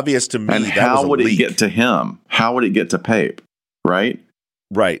pretty obvious to me. And how would it get to him? How would it get to Pape? Right?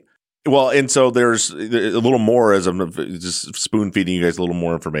 Right. Well, and so there's a little more, as I'm just spoon feeding you guys a little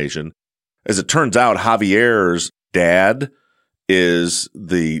more information. As it turns out, Javier's dad is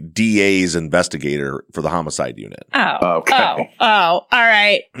the DA's investigator for the homicide unit. Oh, okay. All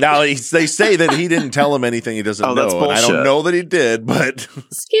right. Now they say that he didn't tell him anything he doesn't know. That's bullshit. And I don't know that he did, but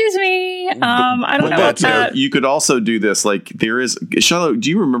excuse me. I don't know about that. You could also do this. Like there is, Shiloh,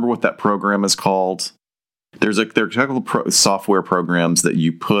 do you remember what that program is called? There are technical software programs that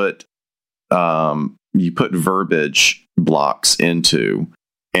you put verbiage blocks into,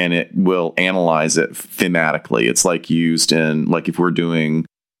 and it will analyze it thematically. It's like used in, like if we're doing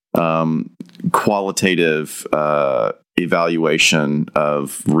qualitative evaluation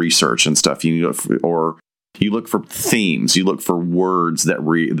of research and stuff, or You look for themes. You look for words that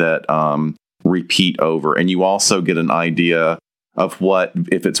repeat over, and you also get an idea of what,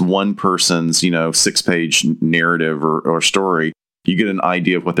 if it's one person's 6-page narrative or story, you get an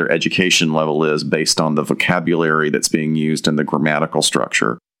idea of what their education level is based on the vocabulary that's being used and the grammatical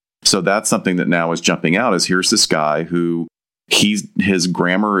structure. So that's something that now is jumping out, is here's this guy who his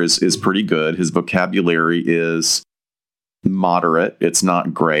grammar is pretty good. His vocabulary is moderate. It's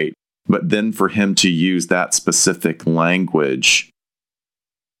not great. But then for him to use that specific language,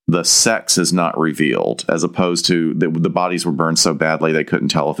 the sex is not revealed, as opposed to the bodies were burned so badly they couldn't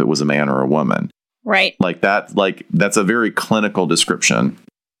tell if it was a man or a woman. Right. That's a very clinical description.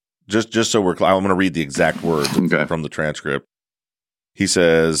 Just so we're clear, I'm going to read the exact words from the transcript. He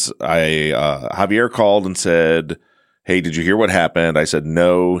says, Javier called and said, "Hey, did you hear what happened?" I said,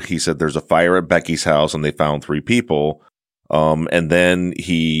 "No." He said, "There's a fire at Becky's house and they found 3 people. And then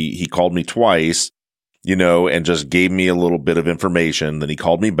he called me twice, and just gave me a little bit of information. Then he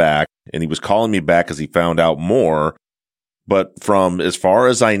called me back, and he was calling me back because he found out more. But from as far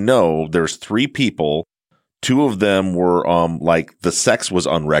as I know, there's 3 people. 2 of them were, the sex was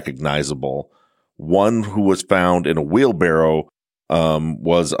unrecognizable. One who was found in a wheelbarrow,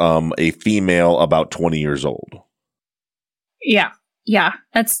 was, a female about 20 years old." Yeah. Yeah.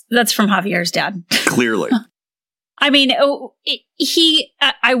 That's from Javier's dad. Clearly. I mean,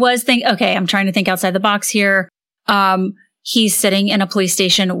 I was thinking, okay, I'm trying to think outside the box here. He's sitting in a police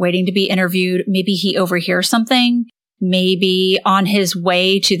station waiting to be interviewed. Maybe he overhears something. Maybe on his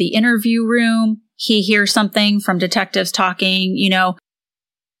way to the interview room, he hears something from detectives talking,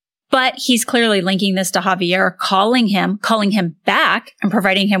 But he's clearly linking this to Javier, calling him back and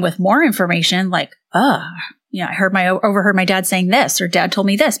providing him with more information like, I overheard my dad saying this, or dad told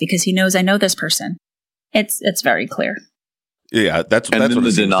me this because he knows I know this person. It's very clear. Yeah, that's what it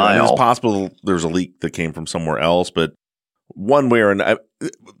seems. It's possible there's a leak that came from somewhere else, but one way or another,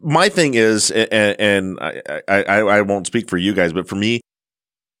 my thing is, and I won't speak for you guys, but for me,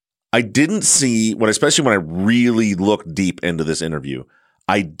 I didn't see especially when I really looked deep into this interview,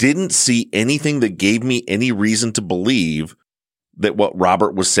 I didn't see anything that gave me any reason to believe that what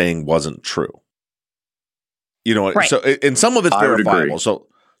Robert was saying wasn't true. Right. So, and some of it's verifiable. So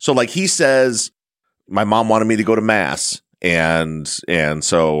like he says, my mom wanted me to go to mass, and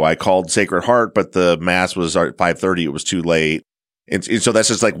so I called Sacred Heart, but the mass was at 5:30. It was too late. And so that's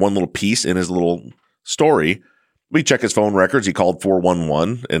just like one little piece in his little story. We check his phone records. He called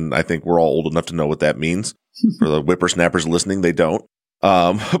 411, and I think we're all old enough to know what that means. For the whippersnappers listening, they don't.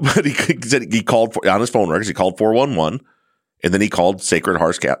 But he said he called on his phone records. He called 411, and then he called Sacred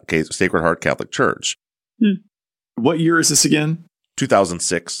Heart Catholic Church. What year is this again?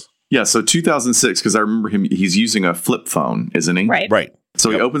 2006. Yeah, so 2006, because I remember he's using a flip phone, isn't he? Right.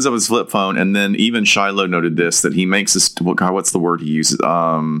 So he opens up his flip phone, and then even Shiloh noted this, that he makes this, what's the word he uses?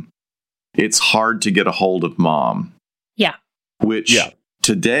 It's hard to get a hold of mom. Yeah. Which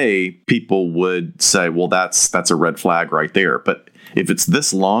today people would say, well, that's a red flag right there. But if it's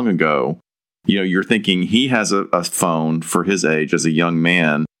this long ago, you're thinking he has a phone for his age as a young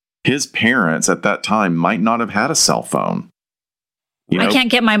man. His parents at that time might not have had a cell phone. I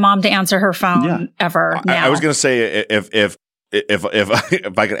can't get my mom to answer her phone ever. Now. I was going to say if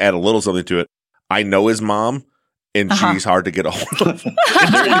I could add a little something to it, I know his mom, and she's hard to get a hold of.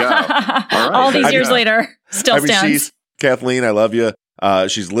 There you go. All right. All these years later, still stands. Kathleen, I love you.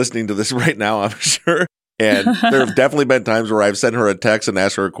 She's listening to this right now, I'm sure. And there have definitely been times where I've sent her a text and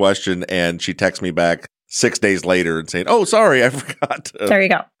asked her a question, and she texts me back 6 days later and saying, "Oh, sorry, I forgot." There you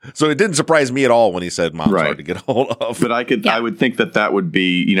go. So it didn't surprise me at all when he said mom's hard to get a hold of. But I would think that would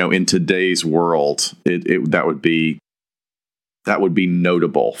be, in today's world, that would be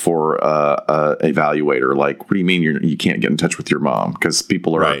notable for a evaluator. Like, what do you mean you can't get in touch with your mom? Because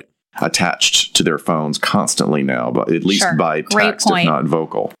people are attached to their phones constantly now, but at least by text, if not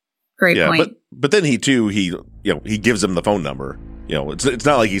vocal. Great point. But then he gives him the phone number. It's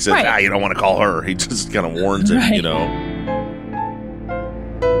not like he says, you don't want to call her. He just kind of warns him,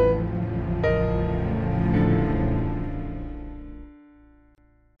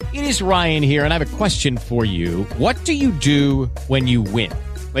 It is Ryan here, and I have a question for you. What do you do when you win?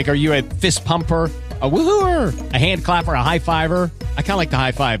 Like, are you a fist pumper, a woohooer, a hand clapper, a high fiver? I kind of like the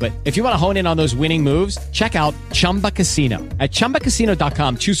high five, but if you want to hone in on those winning moves, check out Chumba Casino. At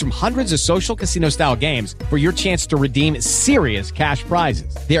ChumbaCasino.com, choose from hundreds of social casino-style games for your chance to redeem serious cash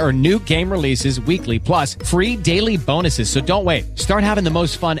prizes. There are new game releases weekly, plus free daily bonuses. So don't wait. Start having the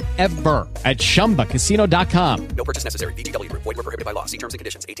most fun ever at ChumbaCasino.com. No purchase necessary. VGW. Void where prohibited by law. See terms and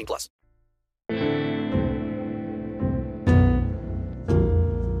conditions. 18+.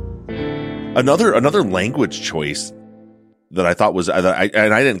 Another language choice that I thought was, and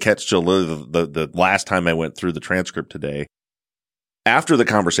I didn't catch till the last time I went through the transcript today. After the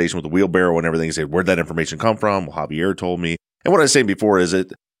conversation with the wheelbarrow and everything, he said, "Where'd that information come from?" Well, Javier told me. And what I was saying before is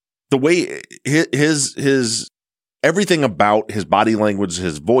that the way his everything about his body language,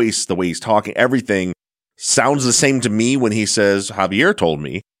 his voice, the way he's talking, everything sounds the same to me when he says Javier told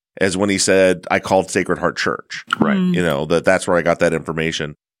me as when he said I called Sacred Heart Church. Right. You know, that's where I got that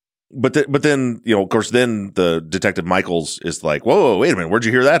information. But then, you know, of course, then the Detective Michaels is like, whoa, wait a minute, where'd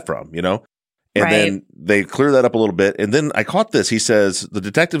you hear that from? You know? And then they clear that up a little bit. And then I caught this. He says, the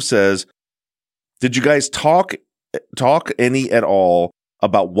detective says, did you guys talk any at all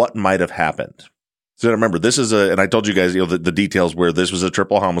about what might have happened? So remember, this is and I told you guys, you know, the details where this was a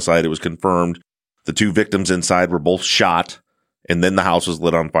triple homicide. It was confirmed. The two victims inside were both shot, and then the house was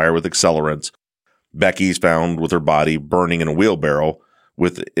lit on fire with accelerants. Becky's found with her body burning in a wheelbarrow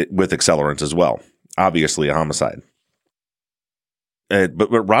with accelerants as well. Obviously a homicide.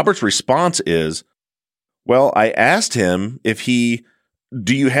 But Robert's response is, well, I asked him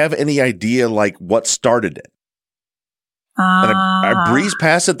do you have any idea like what started it? And I breezed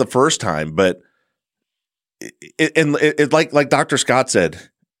past it the first time, but it like Dr. Scott said,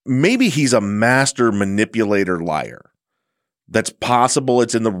 maybe he's a master manipulator liar. That's possible.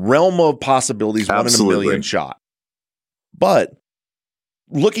 It's in the realm of possibilities. Absolutely. 1 in a million shot. But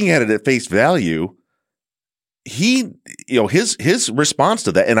looking at it at face value, his response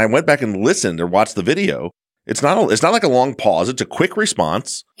to that, and I went back and listened or watched the video. It's not like a long pause. It's a quick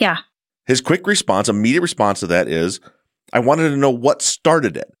response. Yeah. His quick response, immediate response to that is, I wanted to know what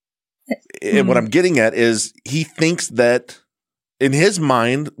started it. And what I'm getting at is he thinks that in his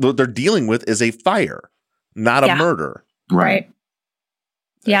mind, what they're dealing with is a fire, not a murder. Right.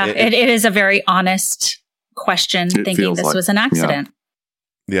 Yeah. It is a very honest question, thinking this was an accident.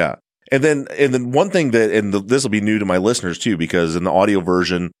 Yeah. And then one thing that, this will be new to my listeners too, because in the audio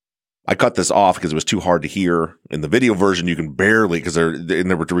version, I cut this off because it was too hard to hear. In the video version, you can barely, because they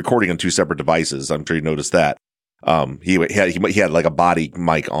were recording on two separate devices. I'm sure you noticed that. He had like a body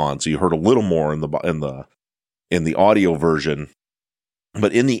mic on, so you heard a little more in the audio version.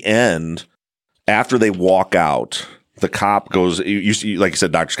 But in the end, after they walk out, the cop goes. You see, like you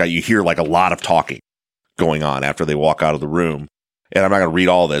said, Dr. Scott, you hear like a lot of talking going on after they walk out of the room. And I'm not going to read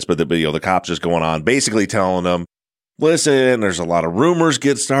all this, but the cop's just going on, basically telling them, listen, there's a lot of rumors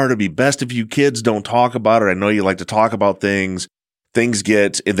get started. It'd be best if you kids don't talk about it. I know you like to talk about things. Things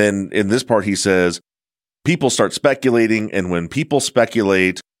get, and then in this part, he says, people start speculating. And when people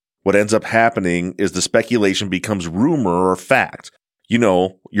speculate, what ends up happening is the speculation becomes rumor or fact. You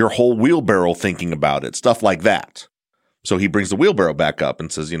know, your whole wheelbarrow thinking about it, stuff like that. So he brings the wheelbarrow back up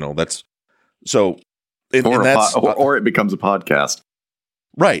and says, you know, that's so. Or it becomes a podcast.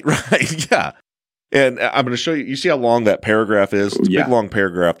 Right. Yeah. And I'm going to show you. You see how long that paragraph is? It's a big, long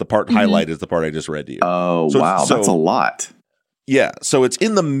paragraph. The part highlighted is the part I just read to you. Oh, wow. That's a lot. Yeah. So it's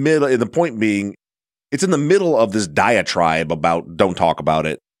in the middle. And the point being, it's in the middle of this diatribe about don't talk about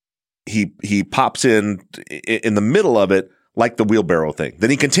it. He pops in the middle of it, like the wheelbarrow thing. Then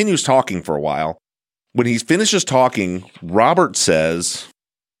he continues talking for a while. When he finishes talking, Robert says,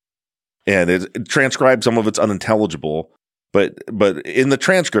 and it transcribes some of it's unintelligible, but in the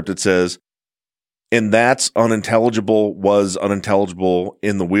transcript it says, and that's unintelligible was unintelligible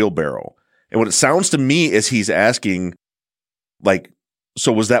in the wheelbarrow. And what it sounds to me is he's asking, like,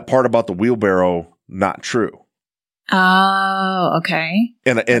 so was that part about the wheelbarrow not true? Oh, okay.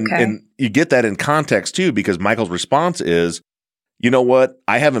 And you get that in context too, because Michael's response is, you know what?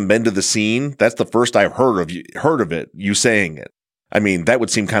 I haven't been to the scene. That's the first I've heard of it, you saying it. I mean, that would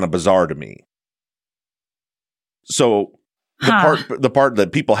seem kind of bizarre to me. So the part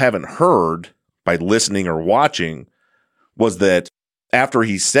that people haven't heard by listening or watching was that after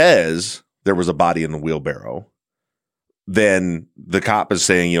he says there was a body in the wheelbarrow, then the cop is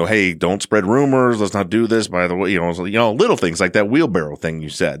saying, you know, hey, don't spread rumors. Let's not do this. By the way, you know, little things like that wheelbarrow thing you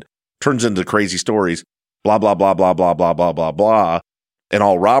said turns into crazy stories, blah, blah, blah, blah, blah, blah, blah, blah, blah. And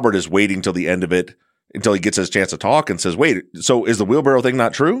all Robert is waiting till the end of it, until he gets his chance to talk and says, wait, so is the wheelbarrow thing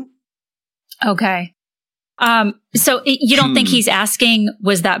not true? Okay. So you don't think he's asking,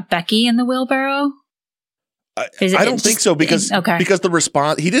 was that Becky in the wheelbarrow? I don't think so, because the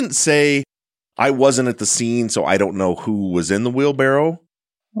response, he didn't say, I wasn't at the scene, so I don't know who was in the wheelbarrow.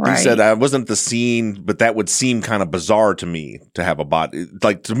 Right. He said, I wasn't at the scene, but that would seem kind of bizarre to me to have a body.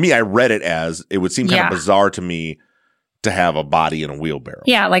 Like, to me, I read it as, it would seem kind of bizarre to me to have a body in a wheelbarrow.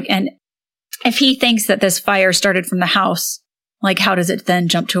 Yeah, like, and if he thinks that this fire started from the house, like, how does it then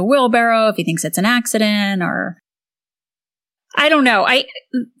jump to a wheelbarrow if he thinks it's an accident? Or I don't know.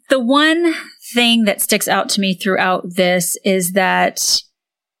 The one thing that sticks out to me throughout this is that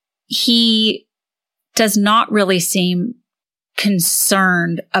he does not really seem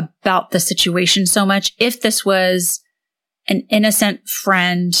concerned about the situation so much. If this was an innocent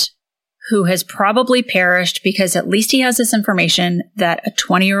friend who has probably perished, because at least he has this information that a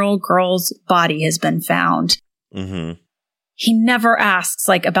 20-year-old girl's body has been found. Mm-hmm. He never asks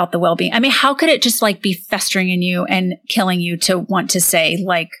like about the well-being. I mean, how could it just like be festering in you and killing you to want to say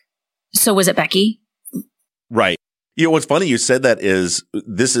like, so was it Becky? Right. You know, what's funny you said that is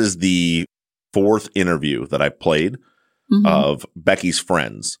this is the 4th interview that I played of Becky's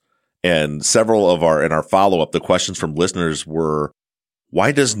friends. And several of our follow-up, the questions from listeners were,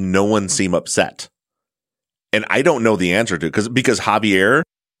 why does no one seem upset? And I don't know the answer to it because Javier,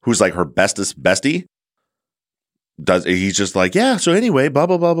 who's like her bestest bestie, he's just like, yeah, so anyway, blah,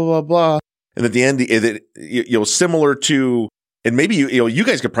 blah, blah, blah, blah, blah. And at the end, similar to, and maybe you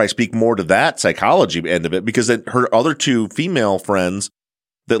guys could probably speak more to that psychology end of it, because then her other 2 female friends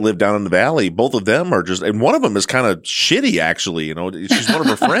that live down in the valley, both of them are just, and one of them is kind of shitty, actually. She's one of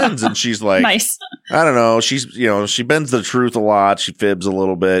her friends, and she's like, nice. I don't know. She's, she bends the truth a lot. She fibs a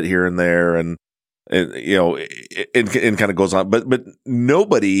little bit here and there, and kind of goes on. But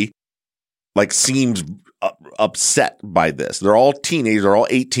nobody like seems upset by this. They're all teenagers. They're all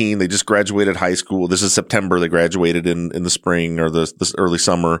 18. They just graduated high school. This is September. They graduated in the spring or this early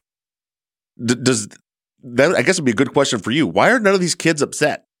summer. Does that, I guess, would be a good question for you. Why are none of these kids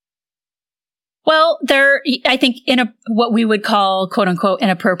upset? Well, I think what we would call quote unquote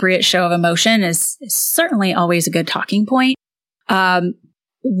inappropriate show of emotion is certainly always a good talking point.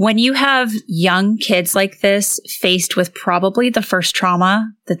 When you have young kids like this faced with probably the first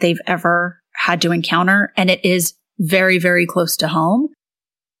trauma that they've ever had to encounter, and it is very, very close to home,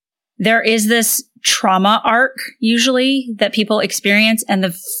 there is this trauma arc usually that people experience. And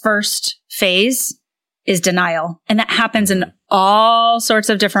the first phase is denial. And that happens in all sorts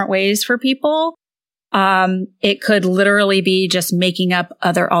of different ways for people. It could literally be just making up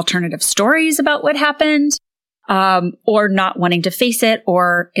other alternative stories about what happened, or not wanting to face it,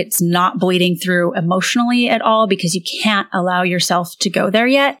 or it's not bleeding through emotionally at all because you can't allow yourself to go there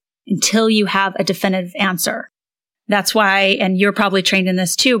yet until you have a definitive answer. That's why, and you're probably trained in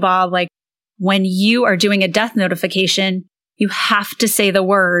this too, Bob, like when you are doing a death notification, you have to say the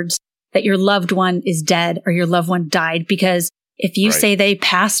words that your loved one is dead or your loved one died, because if you say they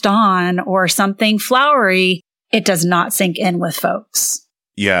passed on or something flowery, it does not sink in with folks.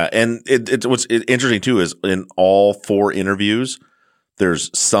 Yeah. And what's interesting too is in all 4 interviews, there's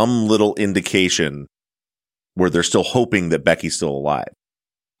some little indication where they're still hoping that Becky's still alive.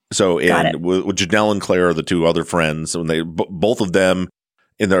 So with Janelle and Claire are the 2 other friends, when they both of them,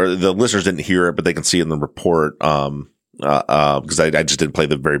 and the listeners didn't hear it, but they can see it in the report. Because I just didn't play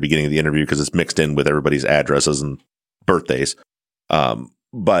the very beginning of the interview because it's mixed in with everybody's addresses and birthdays.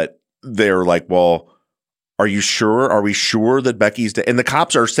 But they're like, well, are you sure? Are we sure that Becky's dead? And the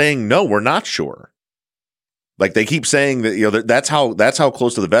cops are saying, no, we're not sure. Like they keep saying that, that's how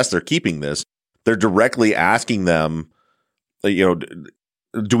close to the vest they're keeping this. They're directly asking them,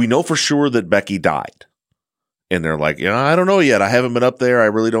 do we know for sure that Becky died? And they're like, I don't know yet. I haven't been up there. I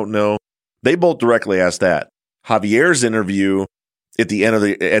really don't know. They both directly asked that. Javier's interview, at the end of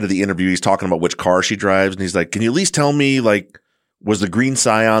the interview, he's talking about which car she drives, and he's like, "Can you at least tell me, like, was the green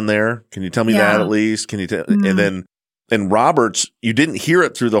Scion there? Can you tell me that at least? Can you tell?" And Roberts, you didn't hear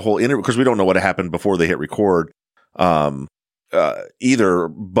it through the whole interview because we don't know what happened before they hit record, either.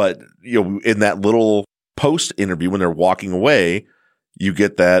 But in that little post interview when they're walking away, you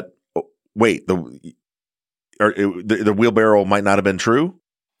get that. Wait, the wheelbarrow might not have been true.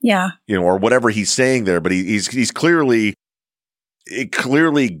 Yeah. Or whatever he's saying there, but he's clearly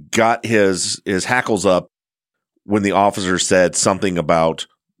got his hackles up when the officer said something about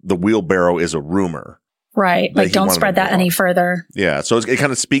the wheelbarrow is a rumor. Right. Like, don't spread that any further. Yeah. So it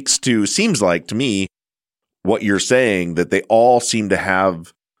kind of seems like to me what you're saying, that they all seem to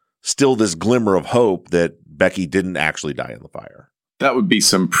have still this glimmer of hope that Becky didn't actually die in the fire. That would be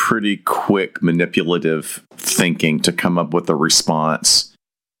some pretty quick manipulative thinking to come up with a response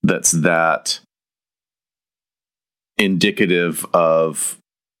that's that indicative of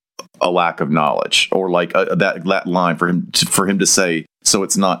a lack of knowledge, or like that line for him to say, so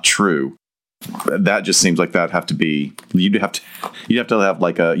it's not true. That just seems like that'd have to be, you'd have to have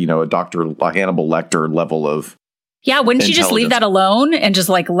like a Hannibal Lecter level of. Yeah. Wouldn't you just leave that alone and just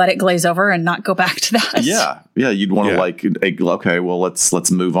like let it glaze over and not go back to that? Yeah. Yeah. You'd want to okay, well,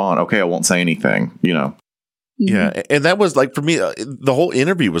 let's move on. Okay. I won't say anything, Yeah. And that was like, for me, the whole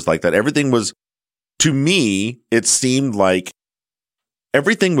interview was like that. Everything was, to me, it seemed like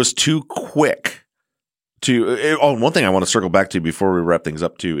everything was too quick one thing I want to circle back to before we wrap things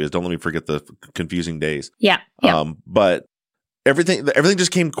up too is don't let me forget the confusing days. Yeah. But everything just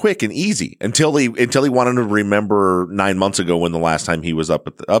came quick and easy until he wanted to remember 9 months ago when the last time he was up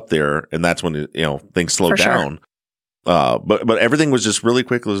there, and that's when things slowed down. Sure. But everything was just really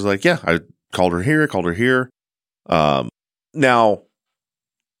quick. It was like, yeah, I called her here. Now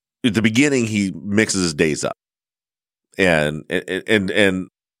at the beginning he mixes his days up, and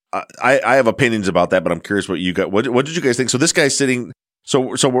I have opinions about that, but I'm curious what you got. What did you guys think? So this guy's sitting.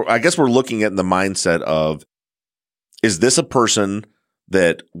 So I guess we're looking at the mindset of, is this a person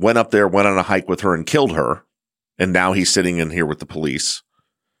that went up there, went on a hike with her and killed her, and now he's sitting in here with the police?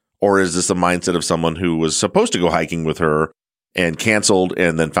 Or is this a mindset of someone who was supposed to go hiking with her and canceled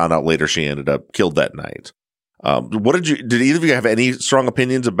and then found out later she ended up killed that night? Did either of you have any strong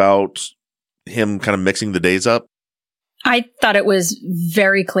opinions about him kind of mixing the days up? I thought it was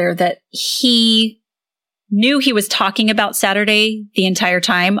very clear that he knew he was talking about Saturday the entire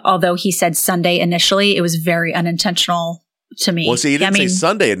time, although he said Sunday initially. It was very unintentional to me. Well, see, he didn't say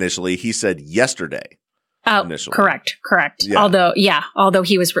Sunday initially. He said yesterday. Initially. Correct. Yeah. Although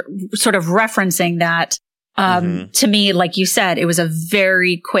he was sort of referencing that, to me, like you said, it was a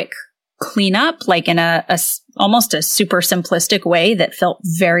very quick cleanup, like in a almost a super simplistic way that felt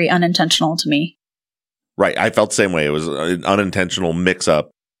very unintentional to me. Right. I felt the same way. It was an unintentional mix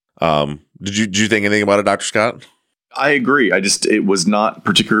up. Did you think anything about it, Dr. Scott? I agree. It was not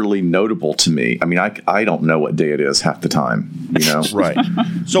particularly notable to me. I mean, I don't know what day it is half the time, Right.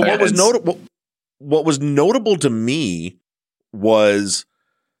 So what was notable to me was,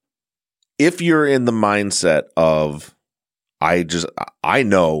 if you're in the mindset of, I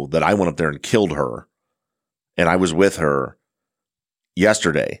know that I went up there and killed her and I was with her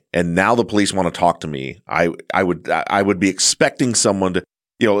yesterday, and now the police want to talk to me. I would be expecting someone to,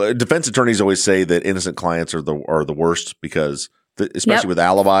 defense attorneys always say that innocent clients are the worst because, especially with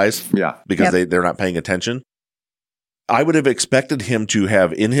alibis, because they're not paying attention. I would have expected him to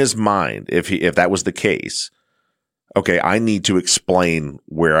have in his mind, if that was the case, okay, I need to explain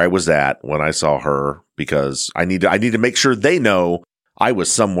where I was at when I saw her, because I need to make sure they know I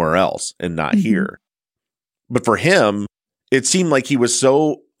was somewhere else and not here. But for him, it seemed like he was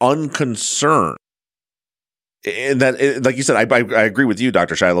so unconcerned, and that, like you said, I agree with you,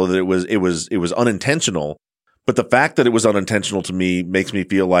 Dr. Shiloh, that it was unintentional. But the fact that it was unintentional to me makes me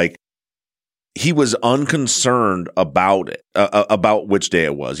feel like he was unconcerned about it, about which day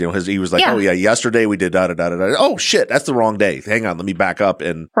it was. He was like, oh yeah, yesterday we did da da da da. Oh shit, that's the wrong day. Hang on, let me back up,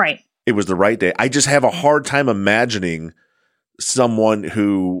 and it was the right day. I just have a hard time imagining someone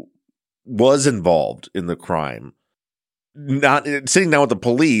who was involved in the crime not sitting down with the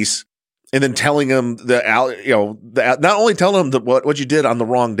police and then telling them not only telling them what you did on the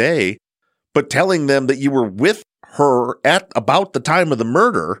wrong day, but telling them that you were with her at about the time of the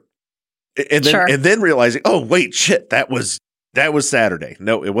murder, and then realizing, oh wait, shit, that was Saturday.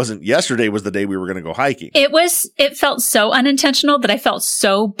 No, it wasn't. Yesterday was the day we were going to go hiking. It felt so unintentional that I felt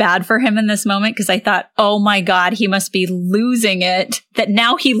so bad for him in this moment, because I thought, oh my God, he must be losing it, that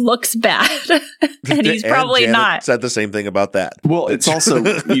now he looks bad. And he's probably Janet not. Said the same thing about that. Well, it's also,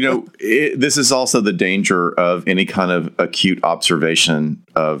 this is also the danger of any kind of acute observation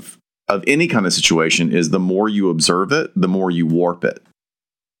of any kind of situation, is the more you observe it, the more you warp it.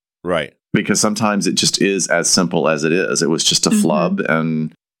 Right. Because sometimes it just is as simple as it is. It was just a flub,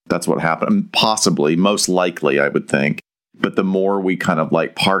 and that's what happened. Possibly, most likely, I would think. But the more we kind of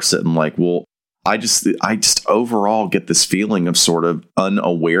like parse it and like, well, I just overall get this feeling of sort of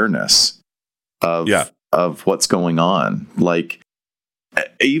unawareness of what's going on. Like,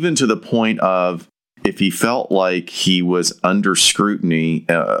 even to the point of, if he felt like he was under scrutiny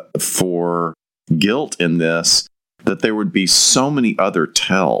for guilt in this, that there would be so many other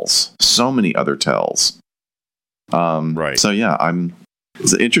tells. Right. So yeah,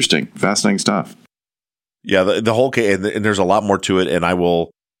 it's interesting, fascinating stuff. Yeah, the whole case, and there's a lot more to it, and I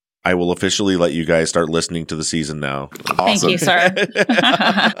will officially let you guys start listening to the season now. Awesome. Thank you, sir.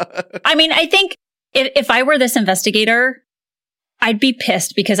 I mean, I think if I were this investigator, I'd be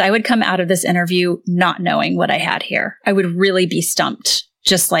pissed, because I would come out of this interview not knowing what I had here. I would really be stumped,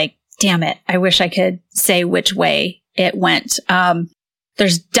 just like, damn it, I wish I could say which way it went.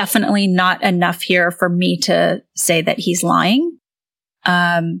 There's definitely not enough here for me to say that he's lying.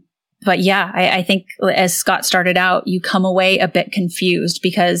 But yeah, I think, as Scott started out, you come away a bit confused,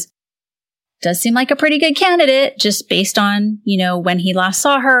 because it does seem like a pretty good candidate just based on, when he last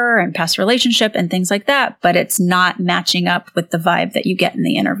saw her and past relationship and things like that. But it's not matching up with the vibe that you get in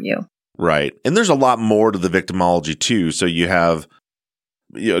the interview. Right. And there's a lot more to the victimology too. So you have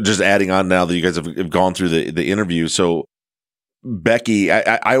just adding on now that you guys have gone through the interview. So Becky,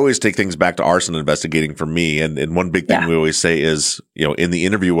 I always take things back to arson investigating for me. And one big thing we always say is, in the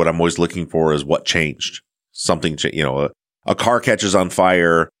interview, what I'm always looking for is what changed. Something, a car catches on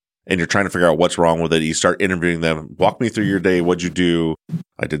fire and you're trying to figure out what's wrong with it. You start interviewing them. Walk me through your day. What'd you do?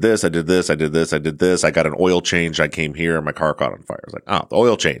 I did this. I did this. I did this. I did this. I got an oil change. I came here and my car caught on fire. I was like, the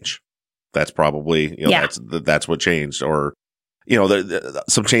oil change. That's probably, that's what changed, or,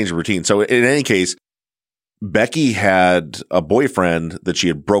 some change in routine. So in any case, Becky had a boyfriend that she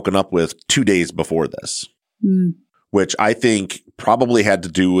had broken up with 2 days before this, which I think probably had to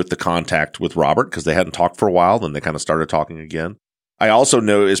do with the contact with Robert, because they hadn't talked for a while. Then they kind of started talking again. I also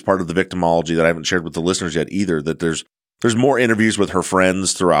know, as part of the victimology that I haven't shared with the listeners yet either, that there's more interviews with her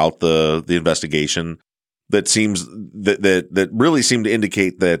friends throughout the investigation that seems that really seem to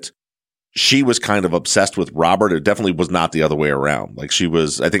indicate that she was kind of obsessed with Robert. It definitely was not the other way around. Like, she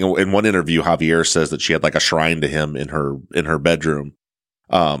was, I think in one interview, Javier says that she had like a shrine to him in her bedroom.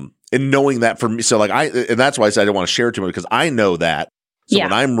 And knowing that for me, so and that's why I said I didn't want to share it too much, because I know that. So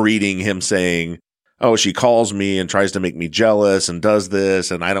when I'm reading him saying, oh, she calls me and tries to make me jealous and does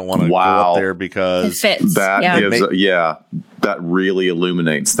this, and I don't want to go up there because it fits. That really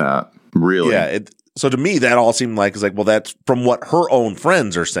illuminates that. Really. Yeah. So to me, that all seemed like, well, that's from what her own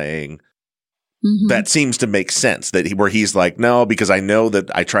friends are saying. Mm-hmm. That seems to make sense, where he's like, no, because I know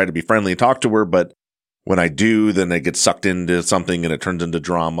that I try to be friendly and talk to her, but when I do, then I get sucked into something and it turns into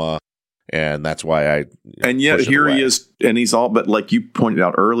drama. And that's why I. And yet here he is, and he's all, but like you pointed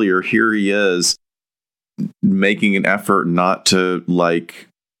out earlier, here he is making an effort not to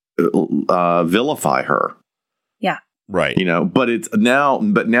vilify her. Yeah. Right. But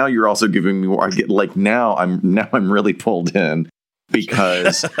now you're also giving me more. Now I'm really pulled in.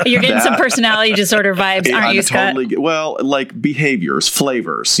 Because you're getting some personality disorder vibes, aren't you, Scott? Well, like behaviors,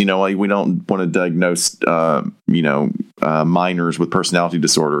 flavors. We don't want to diagnose, minors with personality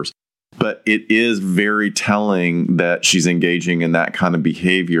disorders. But it is very telling that she's engaging in that kind of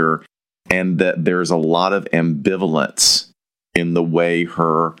behavior, and that there's a lot of ambivalence in the way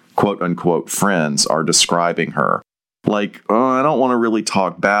her quote unquote friends are describing her. Like, I don't want to really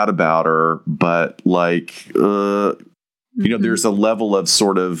talk bad about her, but there's a level of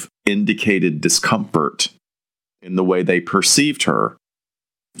sort of indicated discomfort in the way they perceived her.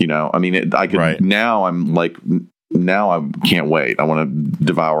 Now I can't wait. I want to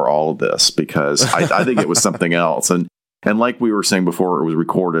devour all of this, because I think it was something else. And like we were saying before it was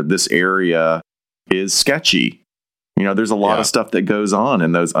recorded, this area is sketchy. There's a lot of stuff that goes on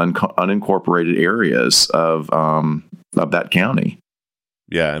in those unincorporated areas of that county.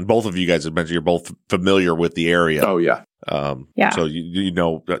 Yeah. And both of you guys have mentioned you're both familiar with the area. Oh, yeah. So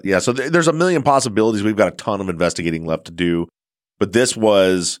so there's a million possibilities. We've got a ton of investigating left to do, but this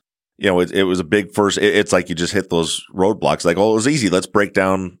was, it was a big first. It's like you just hit those roadblocks. Like, oh, it was easy. Let's break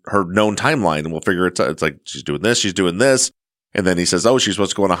down her known timeline and we'll figure it's like she's doing this, and then he says, oh, she's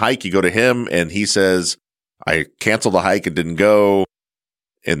supposed to go on a hike. You go to him, and he says, I canceled the hike and didn't go.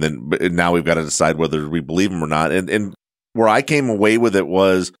 And then now we've got to decide whether we believe him or not. And where I came away with it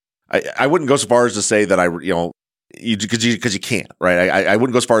was, I wouldn't go so far as to say that because you can't, right? I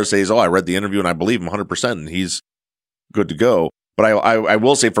wouldn't go as far as to say, I read the interview and I believe him 100% and he's good to go. But I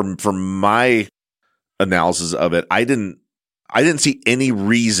will say from my analysis of it, I didn't see any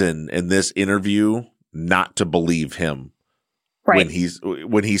reason in this interview not to believe him. Right.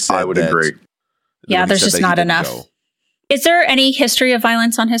 When he said, I would agree. Yeah, there's just not enough. Is there any history of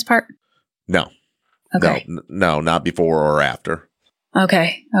violence on his part? No. Okay. No, not before or after.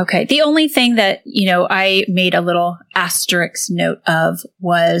 Okay. The only thing that, I made a little asterisk note of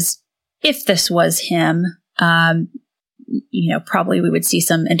was, if this was him, probably we would see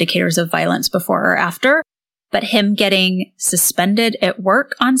some indicators of violence before or after. But him getting suspended at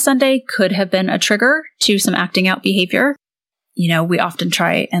work on Sunday could have been a trigger to some acting out behavior. We often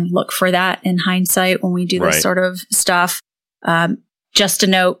try and look for that in hindsight when we do this sort of stuff. Just a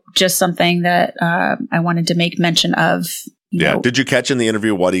note, just something that I wanted to make mention of. Did you catch in the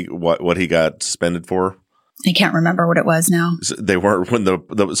interview what he got suspended for? I can't remember what it was now. So they were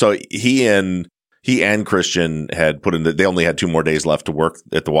so he and Christian had put in they only had 2 more days left to work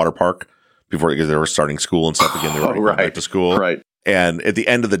at the water park because they were starting school and stuff again. They were going back to school, right? And at the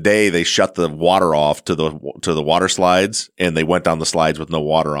end of the day, they shut the water off to the water slides, and they went down the slides with no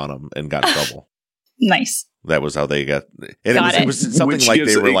water on them and got in trouble. Nice. That was how they got. And Got it was something Which like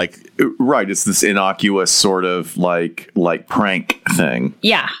gives they were like, right. It's this innocuous sort of like prank thing.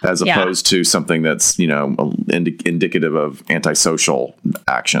 Yeah. As opposed to something that's, indicative of antisocial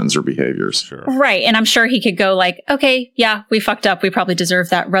actions or behaviors. Sure. Right. And I'm sure he could go like, okay, yeah, we fucked up. We probably deserve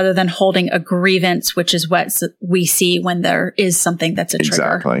that, rather than holding a grievance, which is what we see when there is something that's a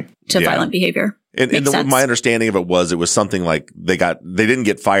trigger to violent behavior. And my understanding of it was something like they didn't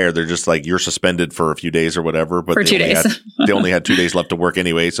get fired. They're just like, you're suspended for a few days or whatever. But for 2 days. They only had 2 days left to work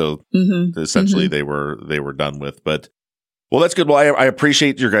anyway. So essentially they were done with. But well, that's good. Well, I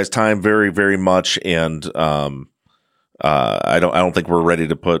appreciate your guys' time very, very much. And I don't think we're ready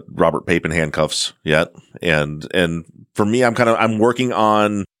to put Robert Pape in handcuffs yet. And for me, I'm working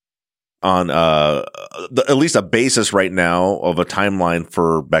on at least a basis right now of a timeline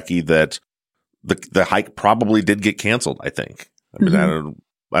for Becky that the hike probably did get canceled, I think. I mean, I don't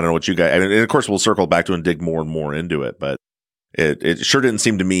know what you guys, and of course we'll circle back to and dig more and more into it, but it sure didn't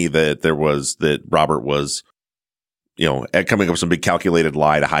seem to me that Robert was, coming up with some big calculated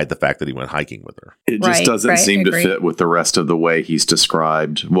lie to hide the fact that he went hiking with her. It just doesn't seem to fit with the rest of the way he's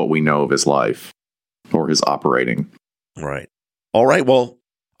described what we know of his life or his operating. Right. All right. Well,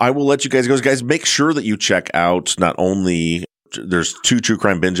 I will let you guys go. Guys, make sure that you check out not only there's 2 True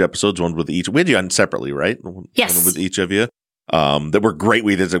Crime Binge episodes, one with each. We had you on separately, right? Yes. One with each of you. That were great.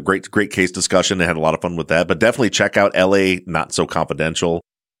 We did a great case discussion. They had a lot of fun with that. But definitely check out LA Not So Confidential.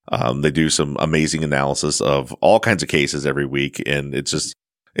 They do some amazing analysis of all kinds of cases every week. And it's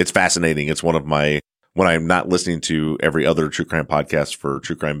fascinating. It's one of my, when I'm not listening to every other true crime podcast for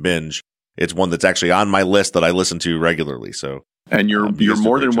True Crime Binge, it's one that's actually on my list that I listen to regularly. So. And you're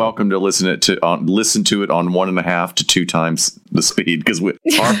more than welcome to listen to it on 1.5 to 2 times the speed, because our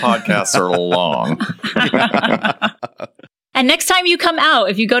podcasts are long. And next time you come out,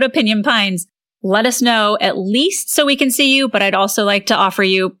 if you go to Pinyon Pines, let us know at least so we can see you. But I'd also like to offer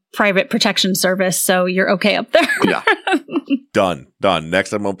you private protection service, so you're okay up there. Yeah. Done. Next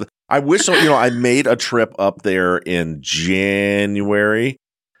time, I wish I made a trip up there in January.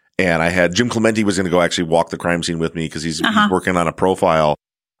 And I had Jim Clementi was going to go actually walk the crime scene with me because he's working on a profile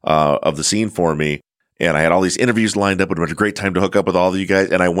of the scene for me. And I had all these interviews lined up. It would have been a great time to hook up with all of you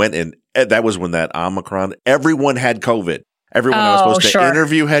guys. And I went, and that was when that Omicron, everyone had COVID. Everyone I was supposed to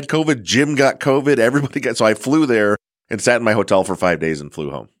interview had COVID. Jim got COVID. Everybody got, so I flew there and sat in my hotel for 5 days and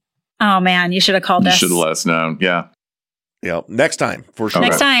flew home. Oh man, you should have called us. You should have let us know. Yeah. Yeah. Next time, for sure.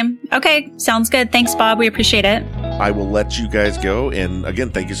 Next time. Okay. Sounds good. Thanks, Bob. We appreciate it. I will let you guys go. And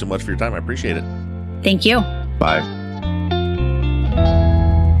again, thank you so much for your time. I appreciate it. Thank you. Bye.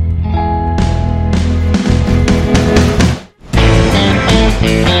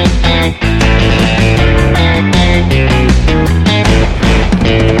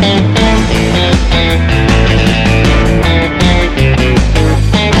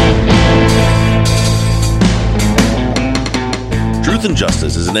 Truth and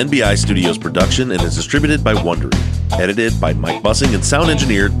Justice is an NBI Studios production and is distributed by Wondery. Edited by Mike Bussing and sound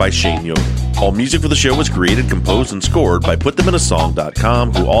engineered by Shane Yoder. All music for the show was created, composed, and scored by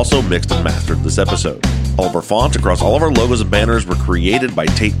PutThemInASong.com, who also mixed and mastered this episode. All of our fonts across all of our logos and banners were created by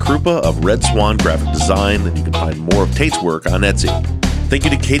Tate Krupa of Red Swan Graphic Design, and you can find more of Tate's work on Etsy. Thank you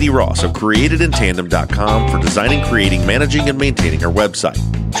to Katie Ross of CreatedInTandem.com for designing, creating, managing, and maintaining our website.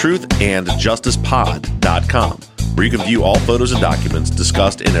 TruthAndJusticePod.com, where you can view all photos and documents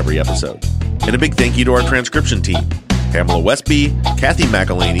discussed in every episode. And a big thank you to our transcription team: Pamela Westby, Kathy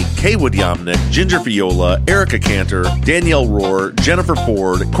McElhaney, Kaywood Yomnick, Ginger Viola, Erica Cantor, Danielle Rohr, Jennifer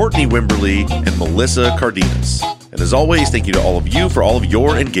Ford, Courtney Wimberly, and Melissa Cardenas. And as always, thank you to all of you for all of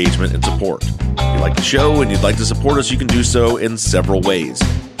your engagement and support. If you like the show and you'd like to support us, you can do so in several ways.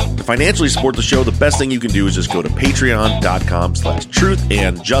 To financially support the show, the best thing you can do is just go to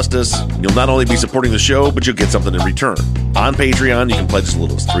patreon.com/truthandjustice. And you'll not only be supporting the show, but you'll get something in return. On Patreon, you can pledge as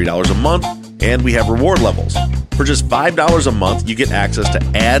little as $3 a month, and we have reward levels. For just $5 a month, you get access to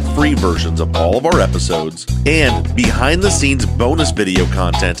ad-free versions of all of our episodes and behind-the-scenes bonus video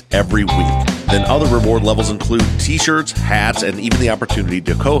content every week. Then other reward levels include t-shirts, hats, and even the opportunity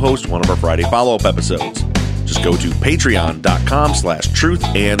to co-host one of our Friday follow-up episodes. Just go to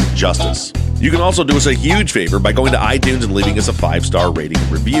patreon.com/truthandjustice. You can also do us a huge favor by going to iTunes and leaving us a 5-star rating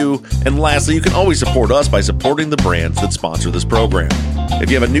and review. And lastly, you can always support us by supporting the brands that sponsor this program.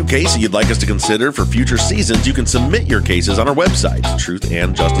 If you have a new case that you'd like us to consider for future seasons, you can submit your cases on our website,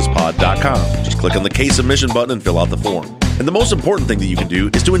 truthandjusticepod.com. Just click on the case submission button and fill out the form. And the most important thing that you can do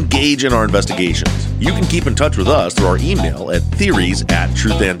is to engage in our investigations. You can keep in touch with us through our email at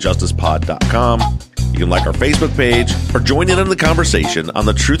theories@truthandjusticepod.com. You can like our Facebook page or join in on the conversation on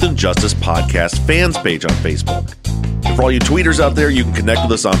the Truth and Justice Podcast fans page on Facebook. And for all you tweeters out there, you can connect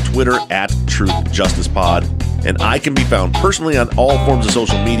with us on Twitter at Truth Justice Pod, and I can be found personally on all forms of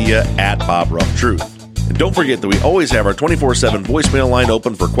social media at Bob Ruff Truth. And don't forget that we always have our 24/7 voicemail line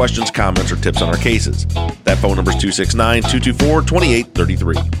open for questions, comments, or tips on our cases. That phone number is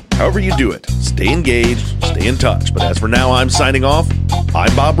 269-224-2833. However you do it, stay engaged, stay in touch. But as for now, I'm signing off.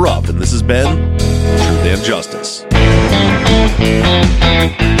 I'm Bob Ruff, and this has been Truth and Justice.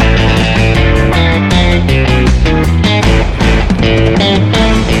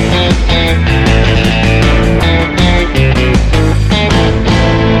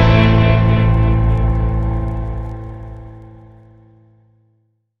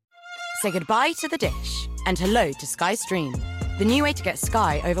 Say goodbye to the dish and hello to Sky Stream, the new way to get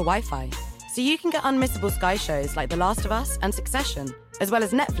Sky over Wi-Fi. So you can get unmissable Sky shows like The Last of Us and Succession, as well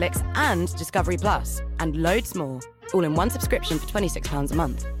as Netflix and Discovery Plus, and loads more, all in one subscription for £26 a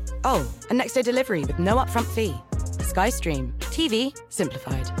month. Oh, and next day delivery with no upfront fee. Sky Stream. TV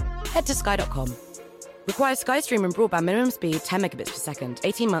simplified. Head to sky.com. Requires Sky Stream and broadband minimum speed 10 megabits per second,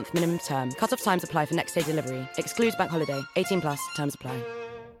 18-month minimum term. Cut-off times apply for next day delivery. Excludes bank holiday. 18 plus. Terms apply.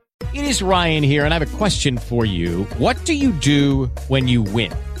 It is Ryan here, and I have a question for you. What do you do when you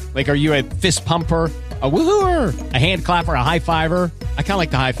win? Like, are you a fist pumper, a woohooer, a hand clapper, a high fiver? I kind of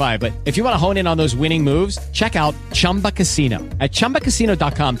like the high five, but if you want to hone in on those winning moves, check out Chumba Casino. At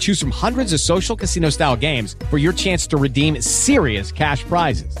ChumbaCasino.com, choose from hundreds of social casino-style games for your chance to redeem serious cash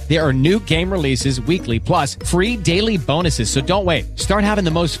prizes. There are new game releases weekly, plus free daily bonuses. So don't wait. Start having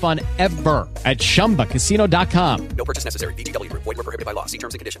the most fun ever at ChumbaCasino.com. No purchase necessary. VGW Group. Void where prohibited by law. See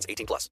terms and conditions. 18 plus.